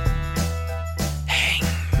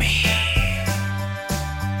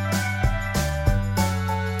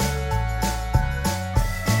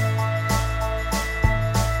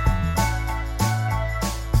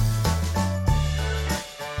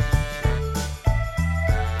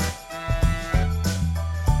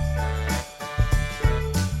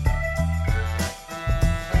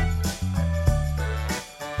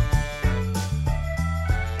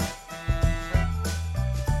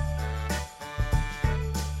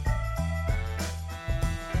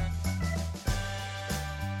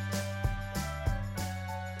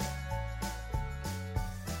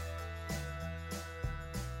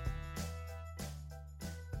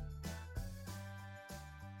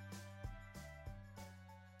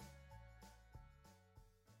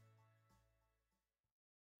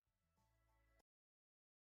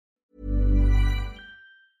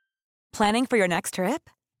 Planning for your next trip?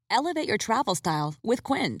 Elevate your travel style with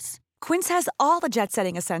Quince. Quince has all the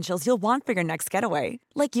jet-setting essentials you'll want for your next getaway,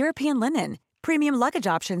 like European linen, premium luggage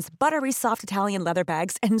options, buttery soft Italian leather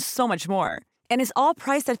bags, and so much more. And is all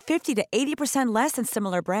priced at 50 to 80% less than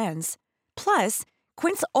similar brands. Plus,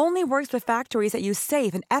 Quince only works with factories that use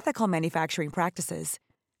safe and ethical manufacturing practices.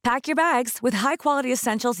 Pack your bags with high-quality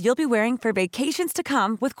essentials you'll be wearing for vacations to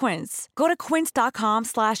come with Quince. Go to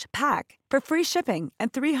quince.com/pack for free shipping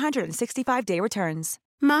and 365-day returns.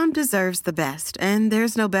 Mom deserves the best, and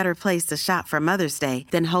there's no better place to shop for Mother's Day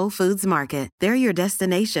than Whole Foods Market. They're your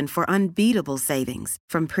destination for unbeatable savings,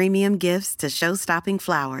 from premium gifts to show-stopping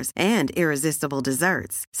flowers and irresistible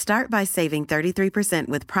desserts. Start by saving 33%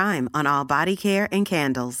 with Prime on all body care and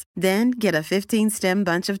candles. Then get a 15-stem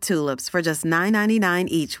bunch of tulips for just $9.99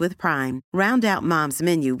 each with Prime. Round out Mom's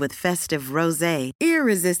menu with festive rosé,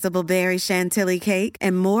 irresistible berry chantilly cake,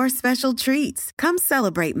 and more special treats. Come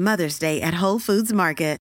celebrate Mother's Day at Whole Foods Market.